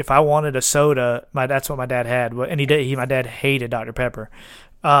 So if I wanted a soda, that's what my dad had. And my dad hated Dr. Pepper.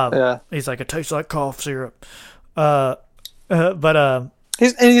 He's like, it tastes like cough syrup. He's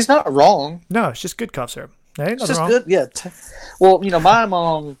not wrong. No, it's just good cough syrup. It's just wrong. Good. Yeah. Well, my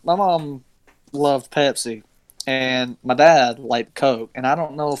mom loved Pepsi, and my dad liked Coke. And I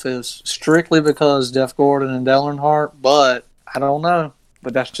don't know if it's strictly because Jeff Gordon and Dale Earnhardt, but I don't know.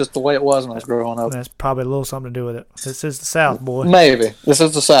 But that's just the way it was when I was growing up. That's probably a little something to do with it. This is the South, boy. Maybe. This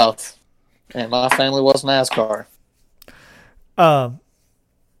is the South. And my family was NASCAR. But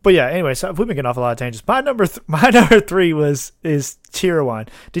yeah, anyway, so we've been getting off a lot of tangents. My number 3 is Cheerwine.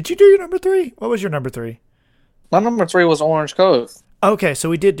 Did you do your number 3? What was your number 3? My number 3 was Orange Coke. Okay, so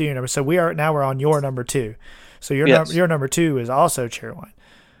we did do your number. So we're on your number 2. So your number 2 is also Cheerwine.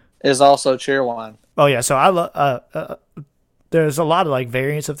 Is also Cheerwine. Oh yeah, so I love there's a lot of like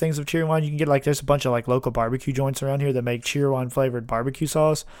variants of things of Cheerwine. You can get there's a bunch of like local barbecue joints around here that make Cheerwine flavored barbecue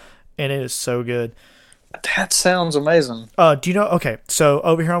sauce, and it is so good. That sounds amazing. Do you know? Okay, so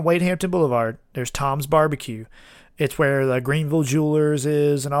over here on Wade Hampton Boulevard, there's Tom's Barbecue. It's where the Greenville Jewelers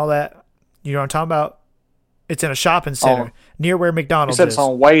is and all that. You know what I'm talking about? It's in a shopping center near where McDonald's is. You said it's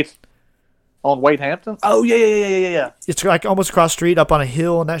on Wade Hampton? Oh yeah. It's like almost across the street up on a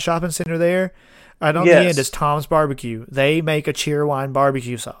hill in that shopping center there. Right on the end is Tom's Barbecue. They make a Cheerwine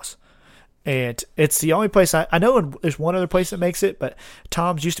barbecue sauce. And it's the only place I know there's one other place that makes it, but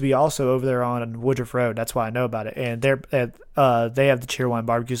Tom's used to be also over there on Woodruff Road. That's why I know about it. And they have the Cheerwine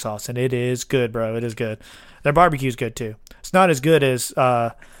barbecue sauce, and it is good, bro. It is good. Their barbecue is good too. It's not as good as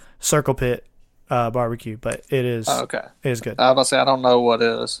Circle Pit barbecue, but it is. Okay. It is good. I was about to say I don't know what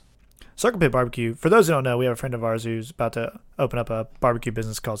it is. Circle Pit Barbecue. For those who don't know, we have a friend of ours who's about to open up a barbecue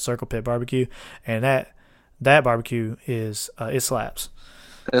business called Circle Pit Barbecue, and that barbecue is it slaps.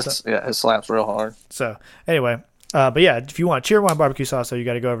 It slaps real hard. So anyway, but yeah, if you want Cheerwine barbecue sauce, though, you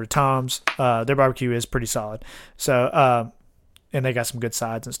got to go over to Tom's. Their barbecue is pretty solid. So and they got some good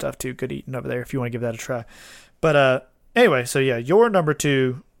sides and stuff too. Good eating over there if you want to give that a try. But anyway, so yeah, your number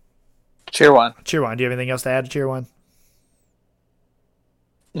 2. Cheerwine. Cheerwine. Do you have anything else to add to Cheerwine?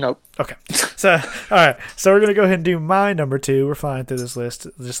 Nope. Okay. So, all right. So we're going to go ahead and do my number 2. We're flying through this list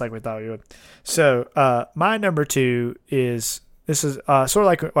just like we thought we would. So my number 2 is, this is sort of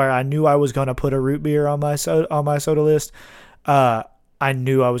like where I knew I was going to put a root beer on my soda list. I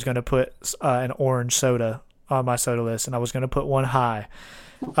knew I was going to put an orange soda on my soda list, and I was going to put one high.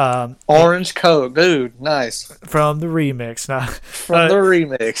 Orange Coke, dude, nice. From the remix. From the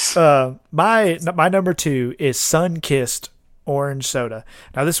remix. My number 2 is Sun-Kissed orange soda.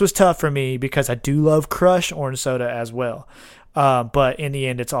 Now, this was tough for me because I do love Crush orange soda as well. But in the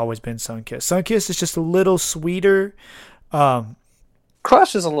end, it's always been Sun-Kissed. Sun-Kissed is just a little sweeter.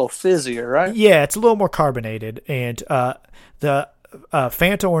 Crush is a little fizzier, right? Yeah, it's a little more carbonated. And the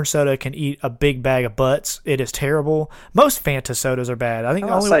Fanta orange soda can eat a big bag of butts. It is terrible. Most Fanta sodas are bad. I think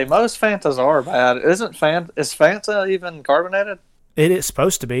most Fantas are bad. Is Fanta even carbonated? It is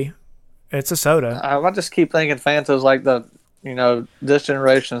supposed to be. It's a soda. I just keep thinking Fanta's like this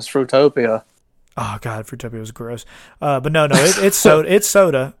generation's Fruitopia. Oh God, Fruitopia was gross. But no, it's soda. It's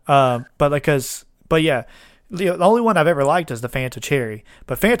soda. But yeah. The only one I've ever liked is the Fanta Cherry,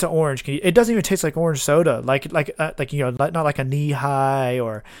 but Fanta Orange, it doesn't even taste like orange soda, like not like a Knee High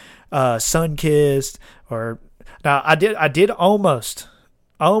or Sun-Kissed or. Now I did almost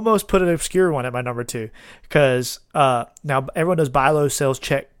put an obscure one at my number 2 because now everyone knows Bilo sells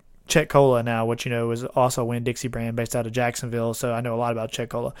Czech Cola now, which is also a Winn-Dixie brand based out of Jacksonville, so I know a lot about Czech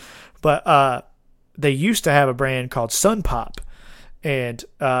Cola, but they used to have a brand called Sun Pop. And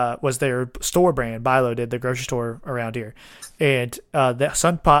was their store brand. Bilo did, the grocery store around here. And that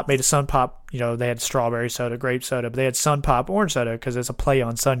Sun Pop made a Sun Pop, they had strawberry soda, grape soda, but they had Sun Pop orange soda because it's a play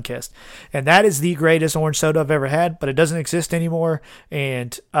on Sun-Kissed. And that is the greatest orange soda I've ever had, but it doesn't exist anymore.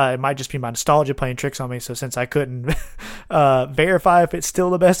 And it might just be my nostalgia playing tricks on me. So since I couldn't verify if it's still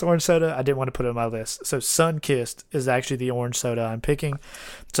the best orange soda, I didn't want to put it on my list. So Sun-Kissed is actually the orange soda I'm picking.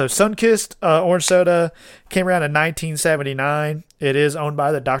 So Sun-Kissed orange soda came around in 1979. It is owned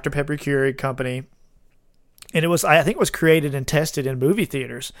by the Dr. Pepper Keurig Company. And I think it was created and tested in movie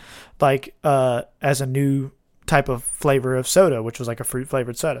theaters, like as a new type of flavor of soda, which was like a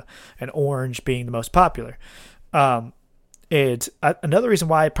fruit-flavored soda, and orange being the most popular. Another reason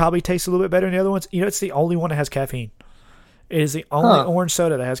why it probably tastes a little bit better than the other ones, it's the only one that has caffeine. It is the only orange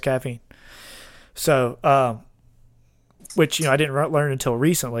soda that has caffeine. So, which, I didn't learn until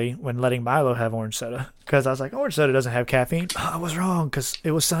recently when letting Milo have orange soda. Because I was like, orange soda doesn't have caffeine. Oh, I was wrong because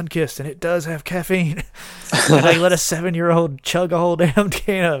it was Sun-Kissed and it does have caffeine. And they let a 7-year-old chug a whole damn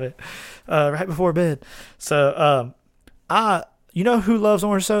can of it right before bed. So, you know who loves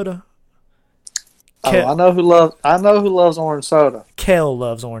orange soda? I know who loves orange soda. Kel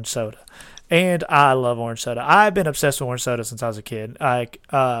loves orange soda. And I love orange soda. I've been obsessed with orange soda since I was a kid.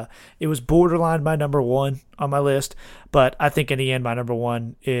 It was borderline my number 1 on my list, but I think in the end my number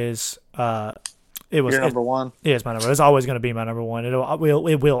 1 is your number 1. Yeah, it's my number. It's always going to be my number 1. It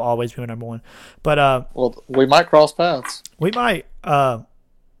will always be my number 1. But well, we might cross paths. We might. But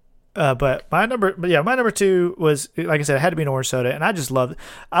my number 2 was, like I said, it had to be an orange soda, and I just love it.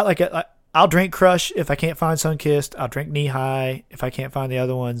 I like it. I'll drink Crush if I can't find Sun-Kissed. I'll drink Knee High if I can't find the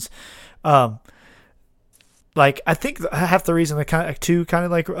other ones. Like I think half the reason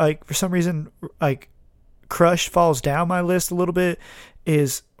like for some reason like Crush falls down my list a little bit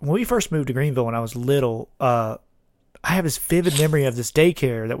is when we first moved to Greenville when I was little. I have this vivid memory of this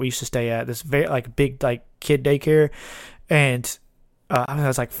daycare that we used to stay at, this very like big like kid daycare, and I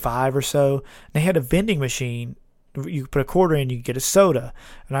was like 5 or so. And they had a vending machine. You put a quarter in, you could get a soda.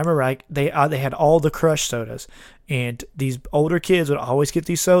 And I remember they had all the Crush sodas, and these older kids would always get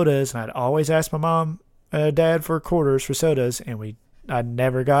these sodas, and I'd always ask my mom, dad for quarters for sodas, and I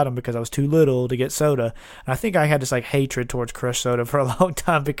never got them because I was too little to get soda. And I think I had this like hatred towards Crush soda for a long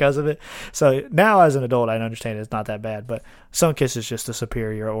time because of it. So now as an adult, I understand it's not that bad, but Sun-Kissed is just a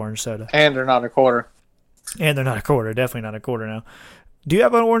superior orange soda. And they're not a quarter. Definitely not a quarter now. Do you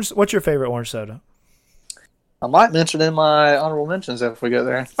have an orange? What's your favorite orange soda? I might mention in my honorable mentions if we get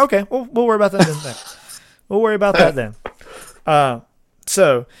there. Okay, we'll worry about that then. We'll worry about that then.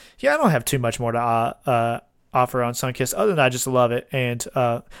 So, yeah, I don't have too much more to offer on Sun-Kissed other than I just love it. And,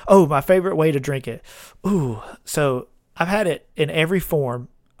 my favorite way to drink it. Ooh, so I've had it in every form.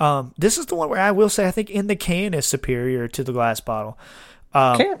 This is the one where I will say I think in the can is superior to the glass bottle.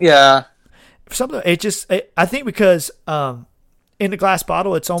 Yeah. I think because in the glass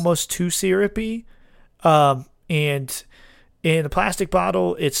bottle it's almost too syrupy, and in the plastic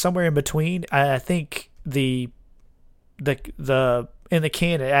bottle it's somewhere in between. I think the in the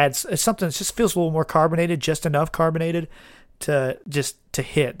can it's something that just feels a little more carbonated, just enough carbonated to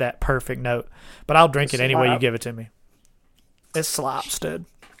hit that perfect note. But I'll drink it any way you give it to me. It slops, dude.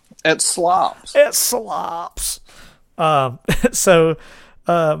 It slops. It slops. So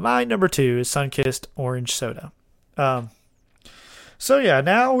my number 2 is Sunkissed Orange Soda. So yeah,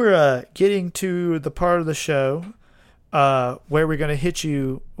 now we're getting to the part of the show where we're going to hit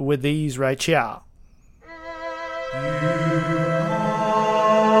you with these right here.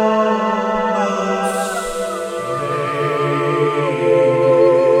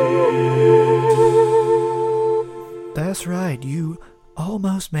 That's right, you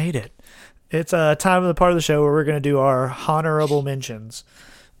almost made it. It's a time of the part of the show where we're going to do our honorable mentions.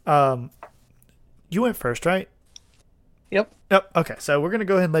 You went first, right? Yep. Okay, so we're going to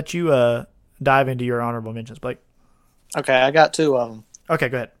go ahead and let you dive into your honorable mentions, Blake. Okay, I got 2 of them. Okay,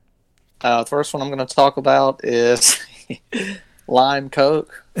 go ahead. The first one I'm going to talk about is Lime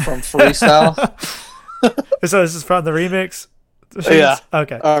Coke from Freestyle. So this is from the remix? Yeah.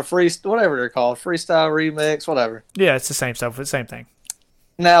 Okay. Whatever they're called. Freestyle, remix, whatever. Yeah, it's the same stuff. It's the same thing.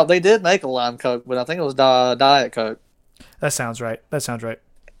 Now, they did make a Lime Coke, but I think it was Diet Coke. That sounds right.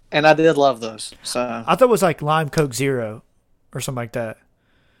 And I did love those. So I thought it was like Lime Coke Zero or something like that.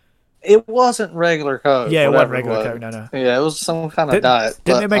 it wasn't regular Coke. Yeah, it wasn't regular Coke. No. Yeah, it was some kind of diet.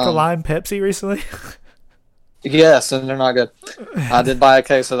 Didn't they make a Lime Pepsi recently? Yes, and they're not good. I did buy a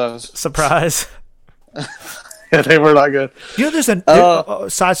case of those. Surprise. Yeah, they were not good. You know, there's a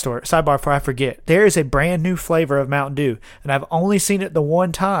sidebar before I forget. There is a brand new flavor of Mountain Dew, and I've only seen it the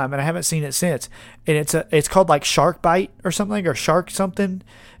one time, and I haven't seen it since. And it's called like Shark Bite or something, or Shark something.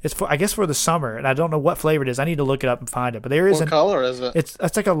 It's I guess for the summer, and I don't know what flavor it is. I need to look it up and find it. But there is what color is it?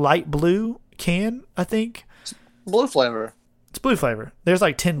 It's like a light blue can, I think. Blue flavor. It's blue flavor. There's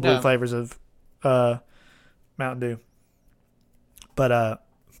like 10 blue flavors of Mountain Dew. But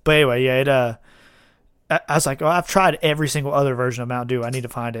anyway, yeah, I was like, I've tried every single other version of Mountain Dew. I need to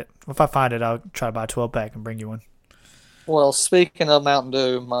find it. If I find it, I'll try to buy a 12-pack and bring you one. Well, speaking of Mountain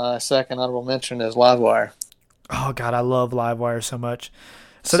Dew, my second honorable mention is Livewire. Oh, God, I love Livewire so much.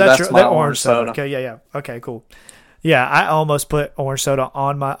 So that's that orange soda. Okay, yeah. Okay, cool. Yeah, I almost put orange soda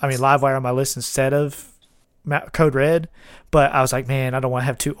Livewire on my list instead of Code Red, but I was like, man, I don't want to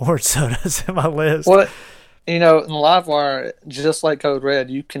have 2 orange sodas in my list. Well, in Livewire, just like Code Red,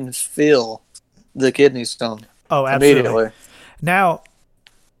 you can feel the kidney stone. Oh, absolutely. Immediately. Now,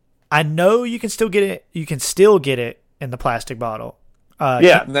 I know you can still get it. You can still get it in the plastic bottle.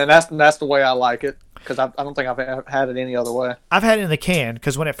 Yeah, and then that's the way I like it, because I don't think I've had it any other way. I've had it in the can,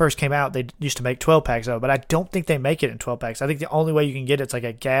 because when it first came out, they used to make 12 packs of it, but I don't think they make it in 12 packs. I think the only way you can get it's like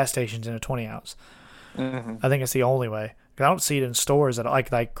at gas stations in a 20 ounce. Mm-hmm. I think it's the only way. I don't see it in stores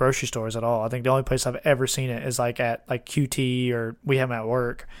like grocery stores at all. I think the only place I've ever seen it is like at like QT, or we have them at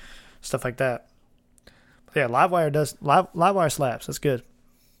work, stuff like that. But yeah, Livewire slaps. That's good.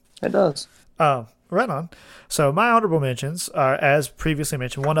 It does. Right on. So my honorable mentions are, as previously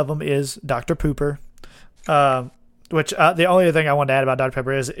mentioned, one of them is Dr. Pooper, which the only thing I wanted to add about Dr.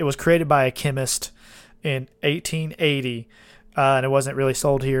 Pepper is it was created by a chemist in 1880. And it wasn't really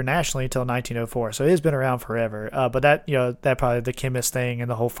sold here nationally until 1904, so it has been around forever. But that probably the chemist thing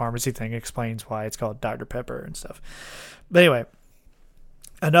and the whole pharmacy thing explains why it's called Dr. Pepper and stuff. But anyway,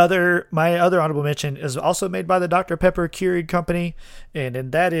 my other honorable mention is also made by the Dr. Pepper Keurig Company,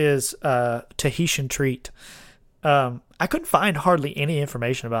 and that is Tahitian Treat. I couldn't find hardly any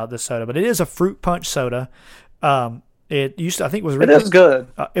information about this soda, but it is a fruit punch soda. It is good.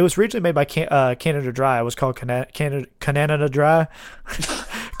 It was originally made by Canada Dry. It was called Canada Dry.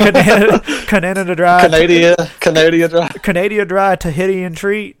 Canada Dry. Canada Dry Tahitian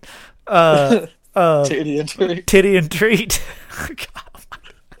Treat. Tahitian Treat. Tahitian Treat.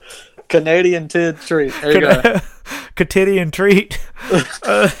 Canadian Tid Treat. There you go. Tahitian Treat.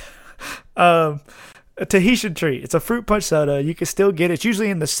 A Tahitian Treat. It's a fruit punch soda. You can still get it. It's usually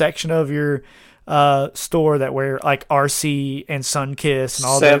in the section of your store that where like RC and Sunkist and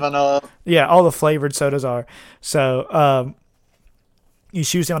all 7-Up. Yeah, all the flavored sodas are. So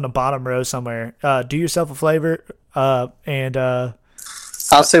it's usually on the bottom row somewhere. Do yourself a flavor and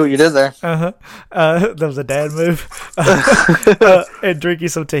I'll see what you did there. That was a dad move. And drink you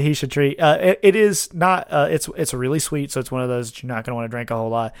some Tahitian Treat. It is not. It's really sweet, so it's one of those that you're not going to want to drink a whole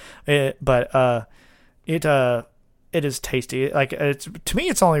lot. it is tasty. Like to me,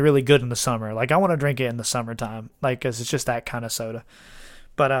 it's only really good in the summer. Like I want to drink it in the summertime, like because it's just that kind of soda.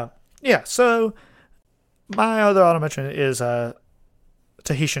 But yeah. So my other auto mention is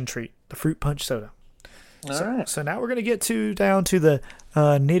Tahitian Treat, the fruit punch soda. All right. So now we're gonna get down to the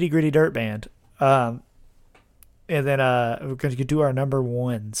nitty gritty dirt band. And then we're going to do our number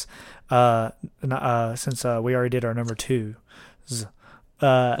ones since we already did our number two.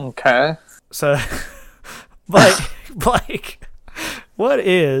 Okay. So, Blake, what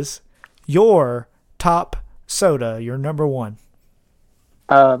is your top soda, your number one?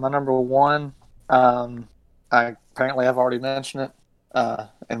 My number one, I apparently have already mentioned it,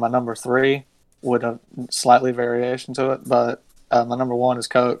 and my number three with a slightly variation to it, but my number one is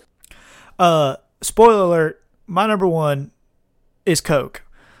Coke. Spoiler alert, my number one is Coke.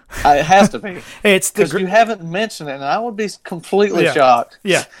 It has to be. It's because you haven't mentioned it, and I would be completely shocked.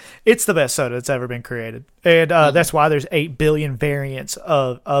 Yeah, it's the best soda that's ever been created, and that's why there's 8 billion variants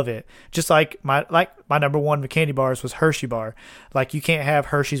of it. Just like my number one candy bars was Hershey bar. Like you can't have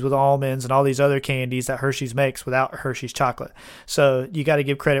Hershey's with almonds and all these other candies that Hershey's makes without Hershey's chocolate. So you got to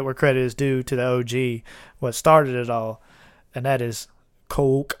give credit where credit is due to the OG, what started it all, and that is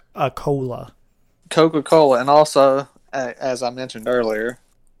Coca-Cola. Coca-Cola, and also, as I mentioned earlier,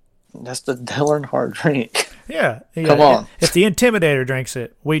 that's the Dylan hard drink. Yeah. Come on. If the Intimidator drinks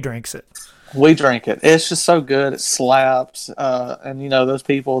it, we drinks it. We drink it. It's just so good. It slaps. And, those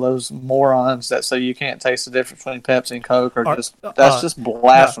people, those morons that say you can't taste the difference between Pepsi and Coke that's just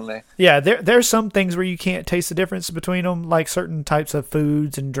blasphemy. No. Yeah, there's some things where you can't taste the difference between them, like certain types of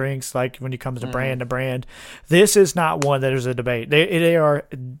foods and drinks, like when it comes to brand to brand. This is not one that is a debate. They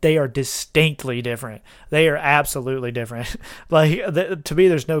are distinctly different. They are absolutely different. To me,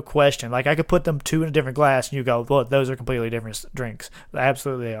 there's no question. Like I could put them two in a different glass and you go, well, those are completely different drinks.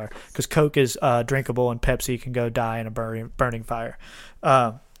 Absolutely they are. Because Coke is drinkable and Pepsi can go die in a burning fire.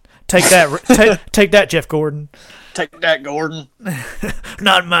 Take that, take that, Jeff Gordon. Take that, Gordon.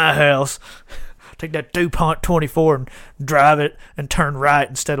 Not in my house. Take that DuPont 24 and drive it and turn right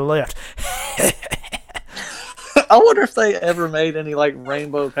instead of left. I wonder if they ever made any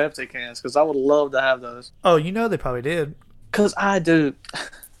rainbow Pepsi cans, because I would love to have those. Oh, they probably did. Because I do.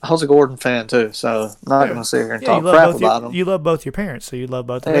 I was a Gordon fan too, so I'm not going to sit here and talk crap about them. You love both your parents, so you love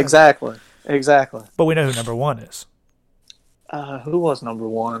both of them. Exactly. But we know who number one is. Who was number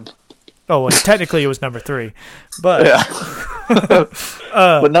one? Oh, well, technically it was number three. But yeah.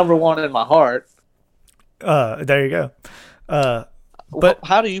 But number one in my heart. There you go. But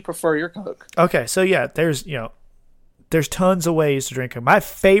how do you prefer your Coke? Okay, so yeah, there's tons of ways to drink it. My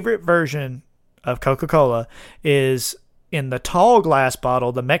favorite version of Coca-Cola is in the tall glass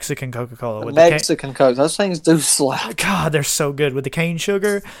bottle, the Mexican Coca-Cola. Mexican Coke. Those things do slap. God, they're so good with the cane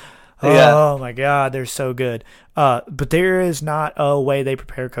sugar. Yeah. Oh my God, they're so good. But there is not a way they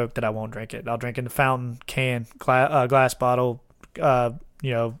prepare Coke that I won't drink it. I'll drink it in the fountain, can, glass bottle,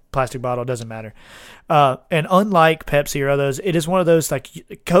 plastic bottle, doesn't matter. And unlike Pepsi or others, it is one of those,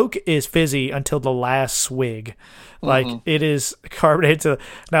 Coke is fizzy until the last swig. It is carbonated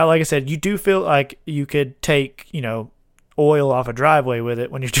now, like I said, you do feel like you could take, oil off a driveway with it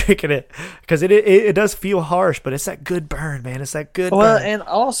when you're drinking it, because it does feel harsh, but it's that good burn, man. It's that good burn. And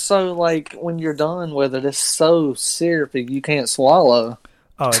also, when you're done with it, it's so syrupy you can't swallow.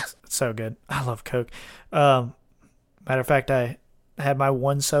 Oh, it's so good. I love Coke. Matter of fact, I had my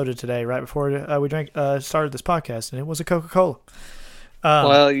one soda today right before we started this podcast, and it was a Coca-Cola.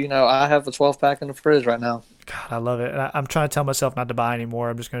 I have a 12-pack in the fridge right now. God, I love it. And I'm trying to tell myself not to buy anymore.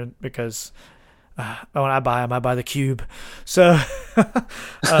 I'm just going to, because when I buy them, I buy the cube. So,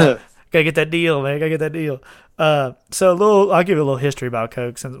 gotta get that deal, man. Gotta get that deal. I'll give you a little history about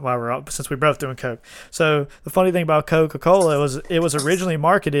Coke since we're both doing Coke. So the funny thing about Coca-Cola was it was originally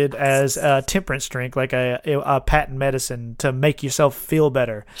marketed as a temperance drink, like a patent medicine to make yourself feel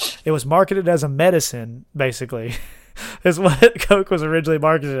better. It was marketed as a medicine, basically. Is what Coke was originally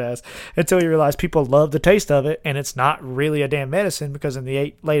marketed as, until you realize people love the taste of it, and it's not really a damn medicine, because in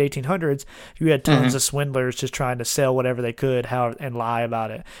the late 1800s, you had tons of swindlers just trying to sell whatever they could and lie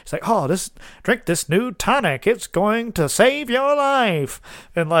about it. It's like, oh, drink this new tonic, it's going to save your life,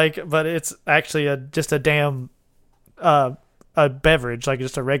 and but it's actually just a damn a beverage,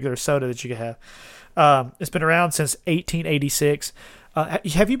 just a regular soda that you can have. It's been around since 1886.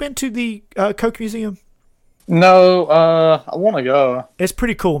 Have you been to the Coke Museum? No, I want to go. It's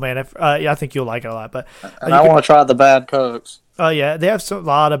pretty cool, man. I think you'll like it a lot. But I want to try the bad Cokes. Oh yeah, they have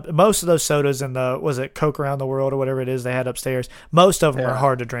most of those sodas in was it Coke Around the World or whatever it is they had upstairs. Most of them are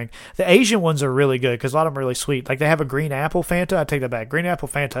hard to drink. The Asian ones are really good because a lot of them are really sweet. Like they have a green apple Fanta. I take that back. Green apple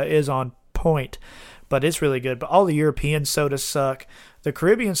Fanta is on point. but it's really good. But all the European sodas suck. The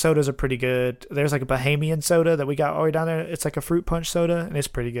Caribbean sodas are pretty good. There's like a Bahamian soda that we got all the way down there. It's like a fruit punch soda, and it's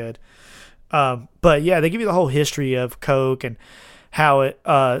pretty good. But yeah, they give you the whole history of Coke and how it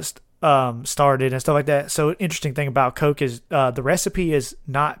started and stuff like that. So interesting thing about Coke is the recipe is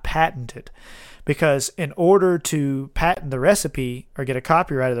not patented, because in order to patent the recipe or get a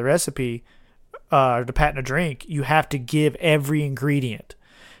copyright of the recipe or to patent a drink, you have to give every ingredient.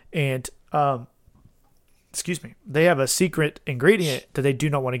 And excuse me, they have a secret ingredient that they do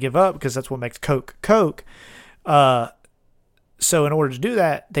not want to give up, because that's what makes Coke Coke. So in order to do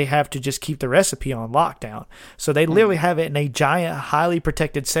that, they have to just keep the recipe on lockdown. So they literally have it in a giant, highly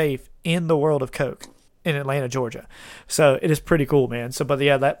protected safe in the world of Coke in Atlanta, Georgia. So it is pretty cool, man. So, but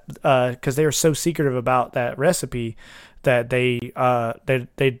yeah, that because they are so secretive about that recipe that they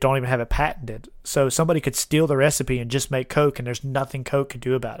don't even have it patented. So somebody could steal the recipe and just make Coke, and there's nothing Coke can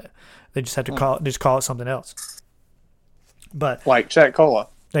do about it. They just have to call it something else. But like Jack Cola.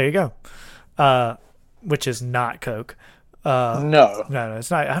 There you go. Which is not Coke. No, it's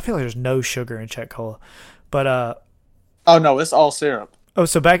not. I feel like there's no sugar in Czech Cola, but oh no, it's all syrup. Oh,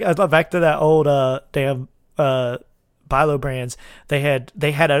 so back to that old damn Bilo brands. They had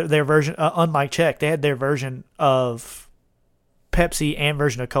their version, unlike Czech, they had their version of Pepsi and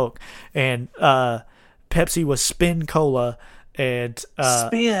version of Coke, and Pepsi was Spin Cola. And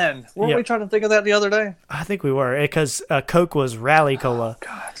Spin. Weren't we trying to think of that the other day? I think we were, because Coke was Rally Cola. Oh,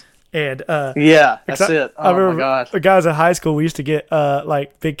 God. And yeah, that's it. Oh, I remember, my God. The guys in high school, we used to get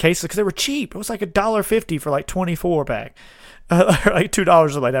like big cases because they were cheap. It was like $1.50 for like 24 pack, like $2 or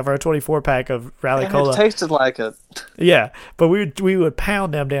something like that for a 24 pack of Rally Cola. It tasted like it. Yeah, but we would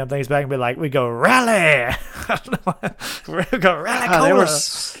pound them damn things back and be like, we go Rally, we go Rally Cola.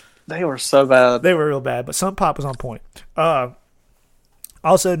 They were so bad. They were real bad, but Sun Pop was on point.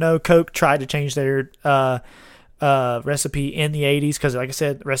 Also, no, Coke tried to change their recipe in the 80s, because like I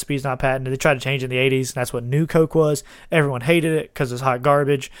said, the recipe is not patented. They tried to change it in the 80s, and that's what New Coke was. Everyone hated it because it's hot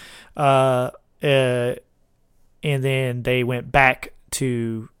garbage. And then they went back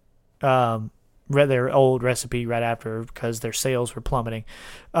to their old recipe right after, because their sales were plummeting.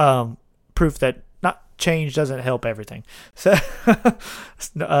 Proof that not change doesn't help everything. So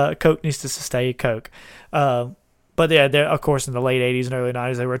Coke needs to stay Coke. But yeah, of course, in the late 80s and early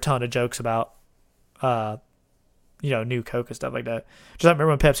 90s, there were a ton of jokes about New Coke and stuff like that. Just remember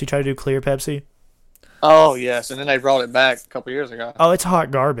when Pepsi tried to do clear Pepsi? Oh, yes. And then they brought it back a couple years ago. Oh, it's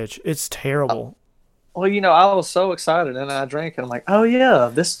hot garbage. It's terrible. Well, I was so excited, and I drank, and I'm like, oh, yeah,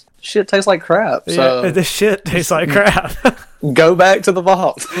 this shit tastes like crap. So yeah, this shit tastes like crap. Go back to the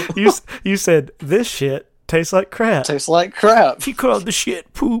vault. You said, this shit tastes like crap. Tastes like crap. He called the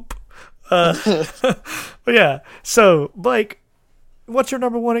shit poop. But yeah, so, Blake, what's your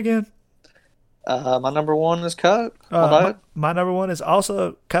number one again? My number one is Coke. My number one is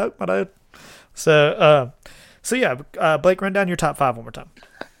also Coke, my dude. So yeah, Blake, run down your top 5 one more time.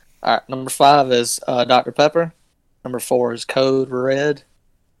 All right, number 5 is Dr. Pepper. Number 4 is Code Red.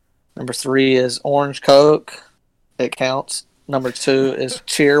 Number 3 is Orange Coke. It counts. Number 2 is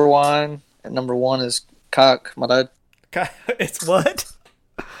Cheer Wine. And number 1 is Coke, my dude. It's what?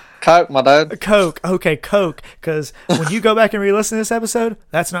 Coke, my dude. Coke. Okay, Coke. Because when you go back and re-listen to this episode,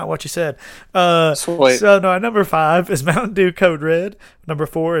 that's not what you said. Sweet. So, no, number 5 is Mountain Dew Code Red. Number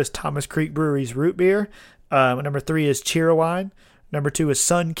 4 is Thomas Creek Brewery's Root Beer. Number 3 is Cheer Wine. Number 2 is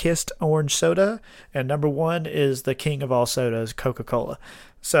Sun-Kissed Orange Soda. And number 1 is the king of all sodas, Coca-Cola.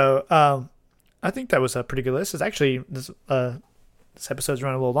 So, I think that was a pretty good list. It's actually, this episode's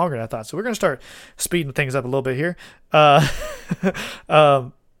running a little longer than I thought. So we're going to start speeding things up a little bit here.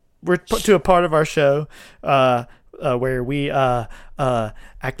 We're put to a part of our show where we act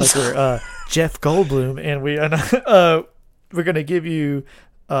like we're Jeff Goldblum, and we're going to give you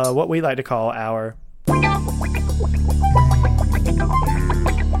what we like to call our...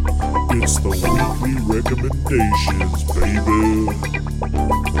 It's the weekly recommendations, baby.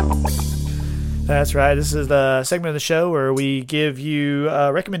 That's right. This is the segment of the show where we give you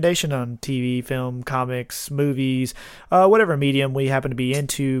a recommendation on TV, film, comics, movies, whatever medium we happen to be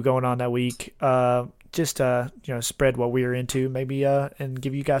into going on that week. Just spread what we're into, maybe, and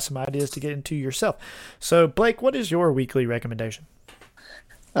give you guys some ideas to get into yourself. So, Blake, what is your weekly recommendation?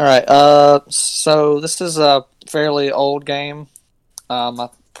 All right. So this is a fairly old game. I'm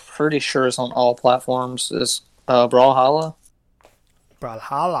pretty sure it's on all platforms. It's Brawlhalla.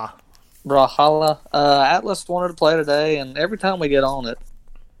 Brawlhalla. Atlas wanted to play today, and every time we get on it,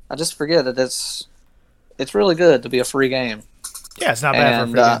 I just forget that it's really good to be a free game. Yeah, it's not bad for a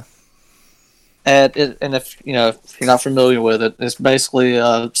free game. And if you're not familiar with it, it's basically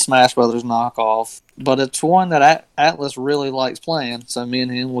a Smash Brothers knockoff but it's one that Atlas really likes playing. So me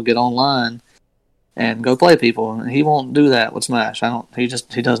and him will get online and go play people. And he won't do that with Smash. He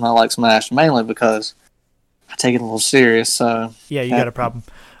does not like Smash, mainly because I take it a little serious. So yeah, you got a problem.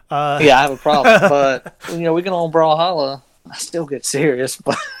 Yeah, I have a problem. But we get on Brawlhalla. I still get serious,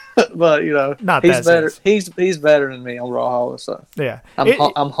 but not he's that better. serious. He's better than me on Brawlhalla. So yeah,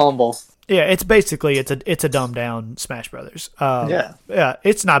 I'm humble. Yeah, it's basically it's a dumbed down Smash Brothers. Yeah,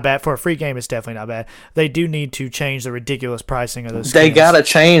 it's not bad for a free game. It's definitely not bad. They do need to change the ridiculous pricing of those skins. They gotta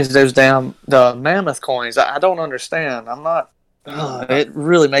change those the mammoth coins. I don't understand. I'm not. It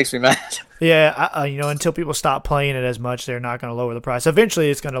really makes me mad. Yeah, until people stop playing it as much, they're not going to lower the price.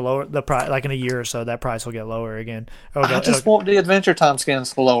 Eventually, it's going to lower the price. Like in a year or so, that price will get lower again. I just want the Adventure Time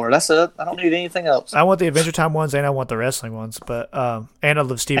skins to lower. That's it. I don't need anything else. I want the Adventure Time ones, and I want the wrestling ones, but and I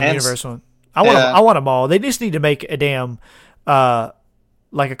love Steven Universe one. I want them all. They just need to make a damn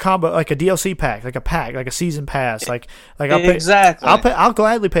like a combo, like a DLC pack, like a season pass. Exactly. I'll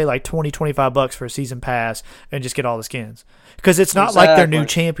gladly pay like $20-$25 for a season pass and just get all the skins. Because it's not like they're new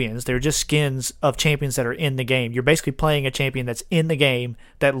champions. They're just skins of champions that are in the game. You're basically playing a champion that's in the game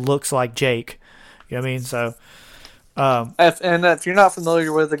that looks like Jake. You know what I mean? So, if you're not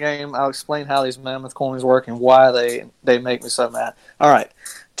familiar with the game, I'll explain how these mammoth coins work and why they make me so mad. All right.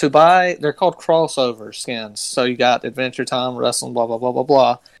 To buy, they're called crossover skins. So you got Adventure Time, Wrestling, blah, blah, blah, blah,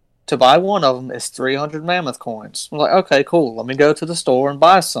 blah. To buy one of them is 300 mammoth coins. I'm like, okay, cool. Let me go to the store and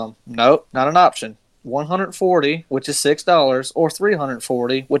buy some. Nope, not an option. 140, which is $6, or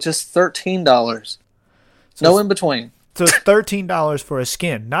 340, which is $13. No in between. So it's $13 for a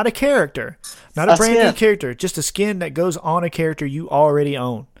skin, not a character, not a brand new character, just a skin that goes on a character you already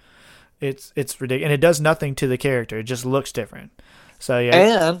own. It's ridiculous, and it does nothing to the character. It just looks different. So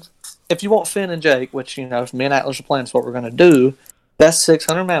yeah. And if you want Finn and Jake, which if me and Atlas are playing, is what we're going to do. That's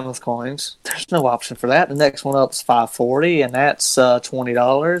 600 mammoth coins. There's no option for that. The next one up is 540, and that's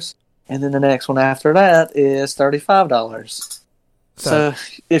 $20. And then the next one after that is $35. So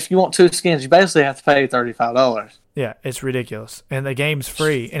if you want two skins, you basically have to pay $35. Yeah, it's ridiculous. And the game's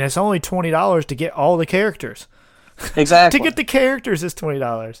free. And it's only $20 to get all the characters. Exactly. To get the characters is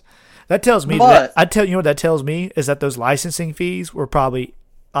 $20. That tells me what that tells me is that those licensing fees were probably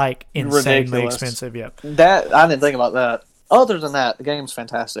like insanely expensive. Yep. That I didn't think about that. Other than that, the game's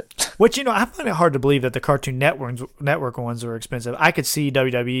fantastic. Which, I find it hard to believe that the Cartoon Network ones are expensive. I could see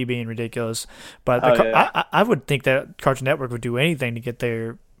WWE being ridiculous, but I would think that Cartoon Network would do anything to get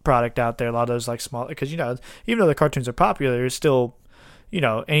their product out there. A lot of those like small, because even though the cartoons are popular, it's still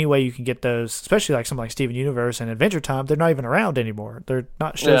any way you can get those, especially like something like Steven Universe and Adventure Time. They're not even around anymore. They're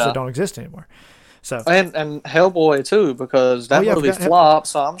not shows that don't exist anymore. So and Hellboy too, because that movie flopped.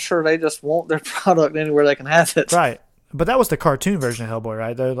 So I'm sure they just want their product anywhere they can have it. Right. But that was the cartoon version of Hellboy,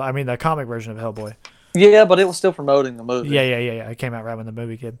 right? The comic version of Hellboy. Yeah, but it was still promoting the movie. Yeah. It came out right when the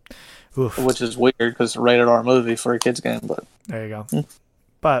movie did. Oof. Which is weird because it's a rated R movie for a kid's game. But there you go.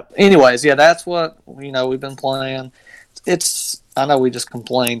 But anyways, that's what we've been playing. I know we just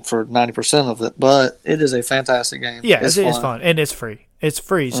complained for 90% of it, but it is a fantastic game. Yeah, it is fun, and it's free. It's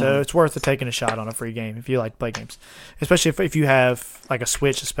free, so it's worth taking a shot on a free game if you like to play games. Especially if you have like a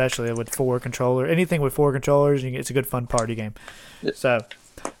Switch, especially with 4 controllers. Anything with 4 controllers, it's a good fun party game. So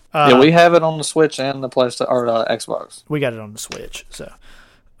we have it on the Switch and the PlayStation or Xbox. We got it on the Switch. So,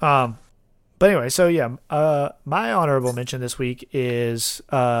 but anyway, my honorable mention this week is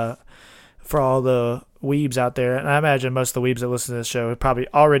for all the weebs out there, and I imagine most of the weebs that listen to this show have probably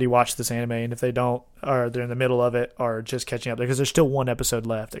already watched this anime, and if they don't, or they're in the middle of it, or just catching up because there's still one episode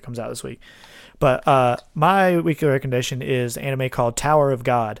left that comes out this week. But my weekly recommendation is an anime called Tower of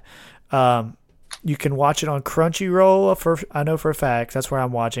God. You can watch it on Crunchyroll, I know for a fact. That's where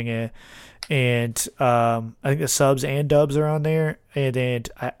I'm watching it. And I think the subs and dubs are on there. And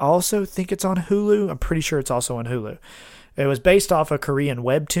I also think it's on Hulu. I'm pretty sure it's also on Hulu. It was based off a Korean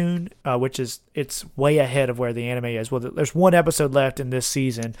webtoon, it's way ahead of where the anime is. Well, there's one episode left in this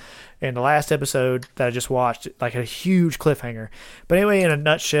season, and the last episode that I just watched, like a huge cliffhanger. But anyway, in a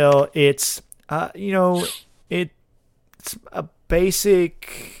nutshell, it's it's a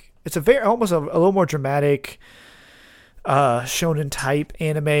basic, it's a very almost a little more dramatic shonen type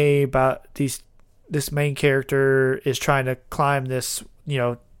anime about this main character is trying to climb this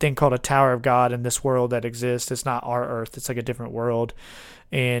thing called a Tower of God in this world that exists. It's not our Earth. It's like a different world.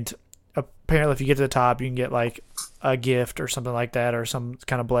 And apparently if you get to the top, you can get like a gift or something like that, or some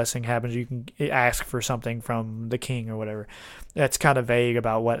kind of blessing happens. You can ask for something from the king or whatever. That's kind of vague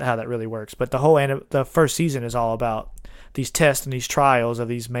about how that really works. But the first season is all about these tests and these trials of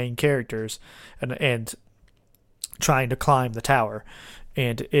these main characters and trying to climb the tower.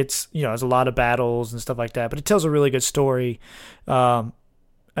 And it's, there's a lot of battles and stuff like that, but it tells a really good story. And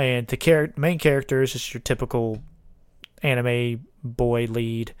the main character is just your typical anime boy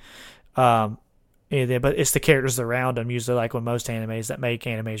lead. But it's the characters around him, usually like with most animes, that make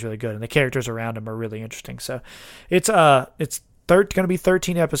animes really good. And the characters around him are really interesting. So it's going to be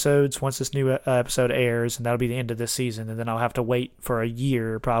 13 episodes once this new episode airs, and that'll be the end of this season. And then I'll have to wait for a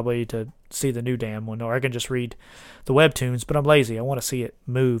year probably to see the new damn one, or I can just read the webtoons, but I'm lazy. I want to see it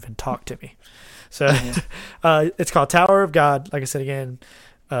move and talk to me. So it's called Tower of God, like I said again,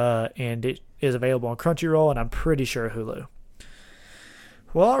 and it is available on Crunchyroll, and I'm pretty sure Hulu.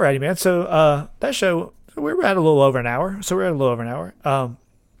 Well, alrighty, man. So that show, we're at a little over an hour.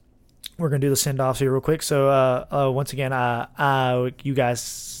 We're going to do the send-offs here real quick. So once again, you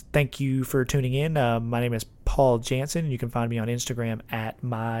guys, thank you for tuning in. My name is Paul Jansen. You can find me on Instagram at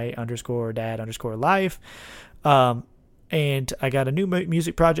my_dad_life. And I got a new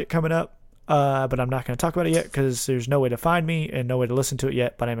music project coming up, but I'm not going to talk about it yet because there's no way to find me and no way to listen to it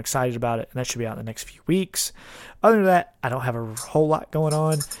yet, but I'm excited about it, and that should be out in the next few weeks. Other than that, I don't have a whole lot going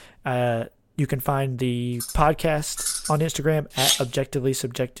on. You can find the podcast on Instagram at Objectively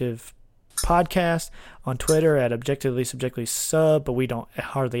Subjective Podcast, on Twitter at Objectively Sub, but we don't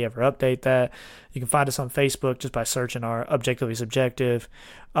hardly ever update that. You can find us on Facebook just by searching our Objectively Subjective.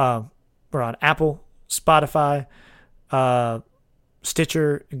 We're on Apple, Spotify,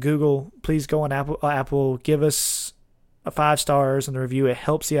 Stitcher, Google. Please go on Apple, give us 5 stars in the review. It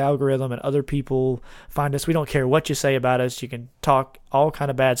helps the algorithm and other people find us. We don't care what you say about us. You can talk all kind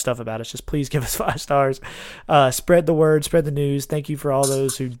of bad stuff about us. Just please give us 5 stars. Spread the word, spread the news. Thank you for all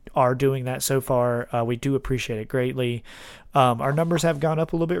those who are doing that so far. We do appreciate it greatly. Our numbers have gone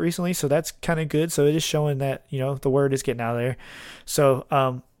up a little bit recently, so that's kind of good. So it is showing that, the word is getting out there.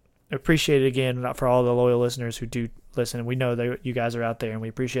 So appreciate it again for all the loyal listeners who do listen. We know that you guys are out there, and we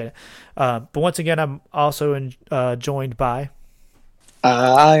appreciate it. But once again, I'm also joined by...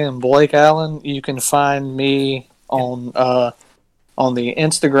 I am Blake Allen. You can find me on the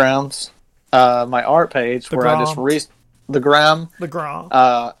Instagrams, my art page, where I just the gram.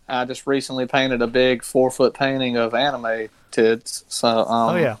 I just recently painted a big 4-foot painting of anime tids.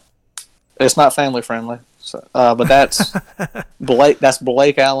 So it's not family friendly. So, but that's Blake. That's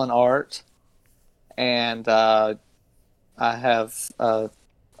Blake Allen Art, and I have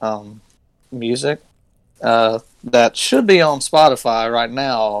music that should be on Spotify right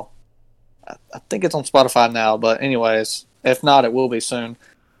now. I think it's on Spotify now, but anyways, if not, it will be soon.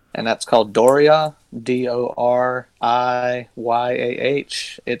 And that's called Doriya, Doriyah.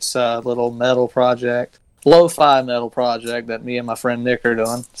 It's a little metal project, lo-fi metal project that me and my friend Nick are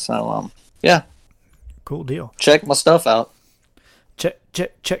doing. So, yeah. Cool deal. Check my stuff out.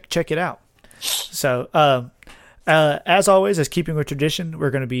 Check it out. So, as always, as keeping with tradition,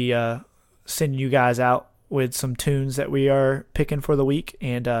 we're going to be sending you guys out with some tunes that we are picking for the week.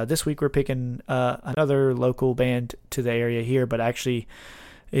 And this week we're picking another local band to the area here, but actually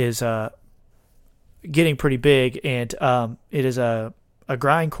is getting pretty big. And it is a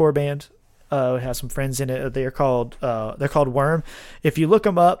grindcore band. It has some friends in it. They're called Worm. If you look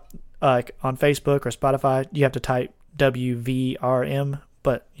them up on Facebook or Spotify, you have to type WVRM,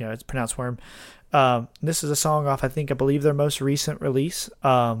 but it's pronounced Worm. This is a song off, I believe their most recent release.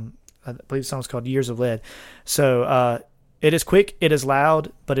 I believe the song's called Years of Lead. So it is quick, it is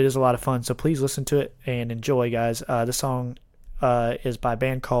loud, but it is a lot of fun. So please listen to it and enjoy, guys. The song is by a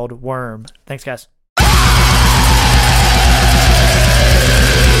band called Worm. Thanks, guys.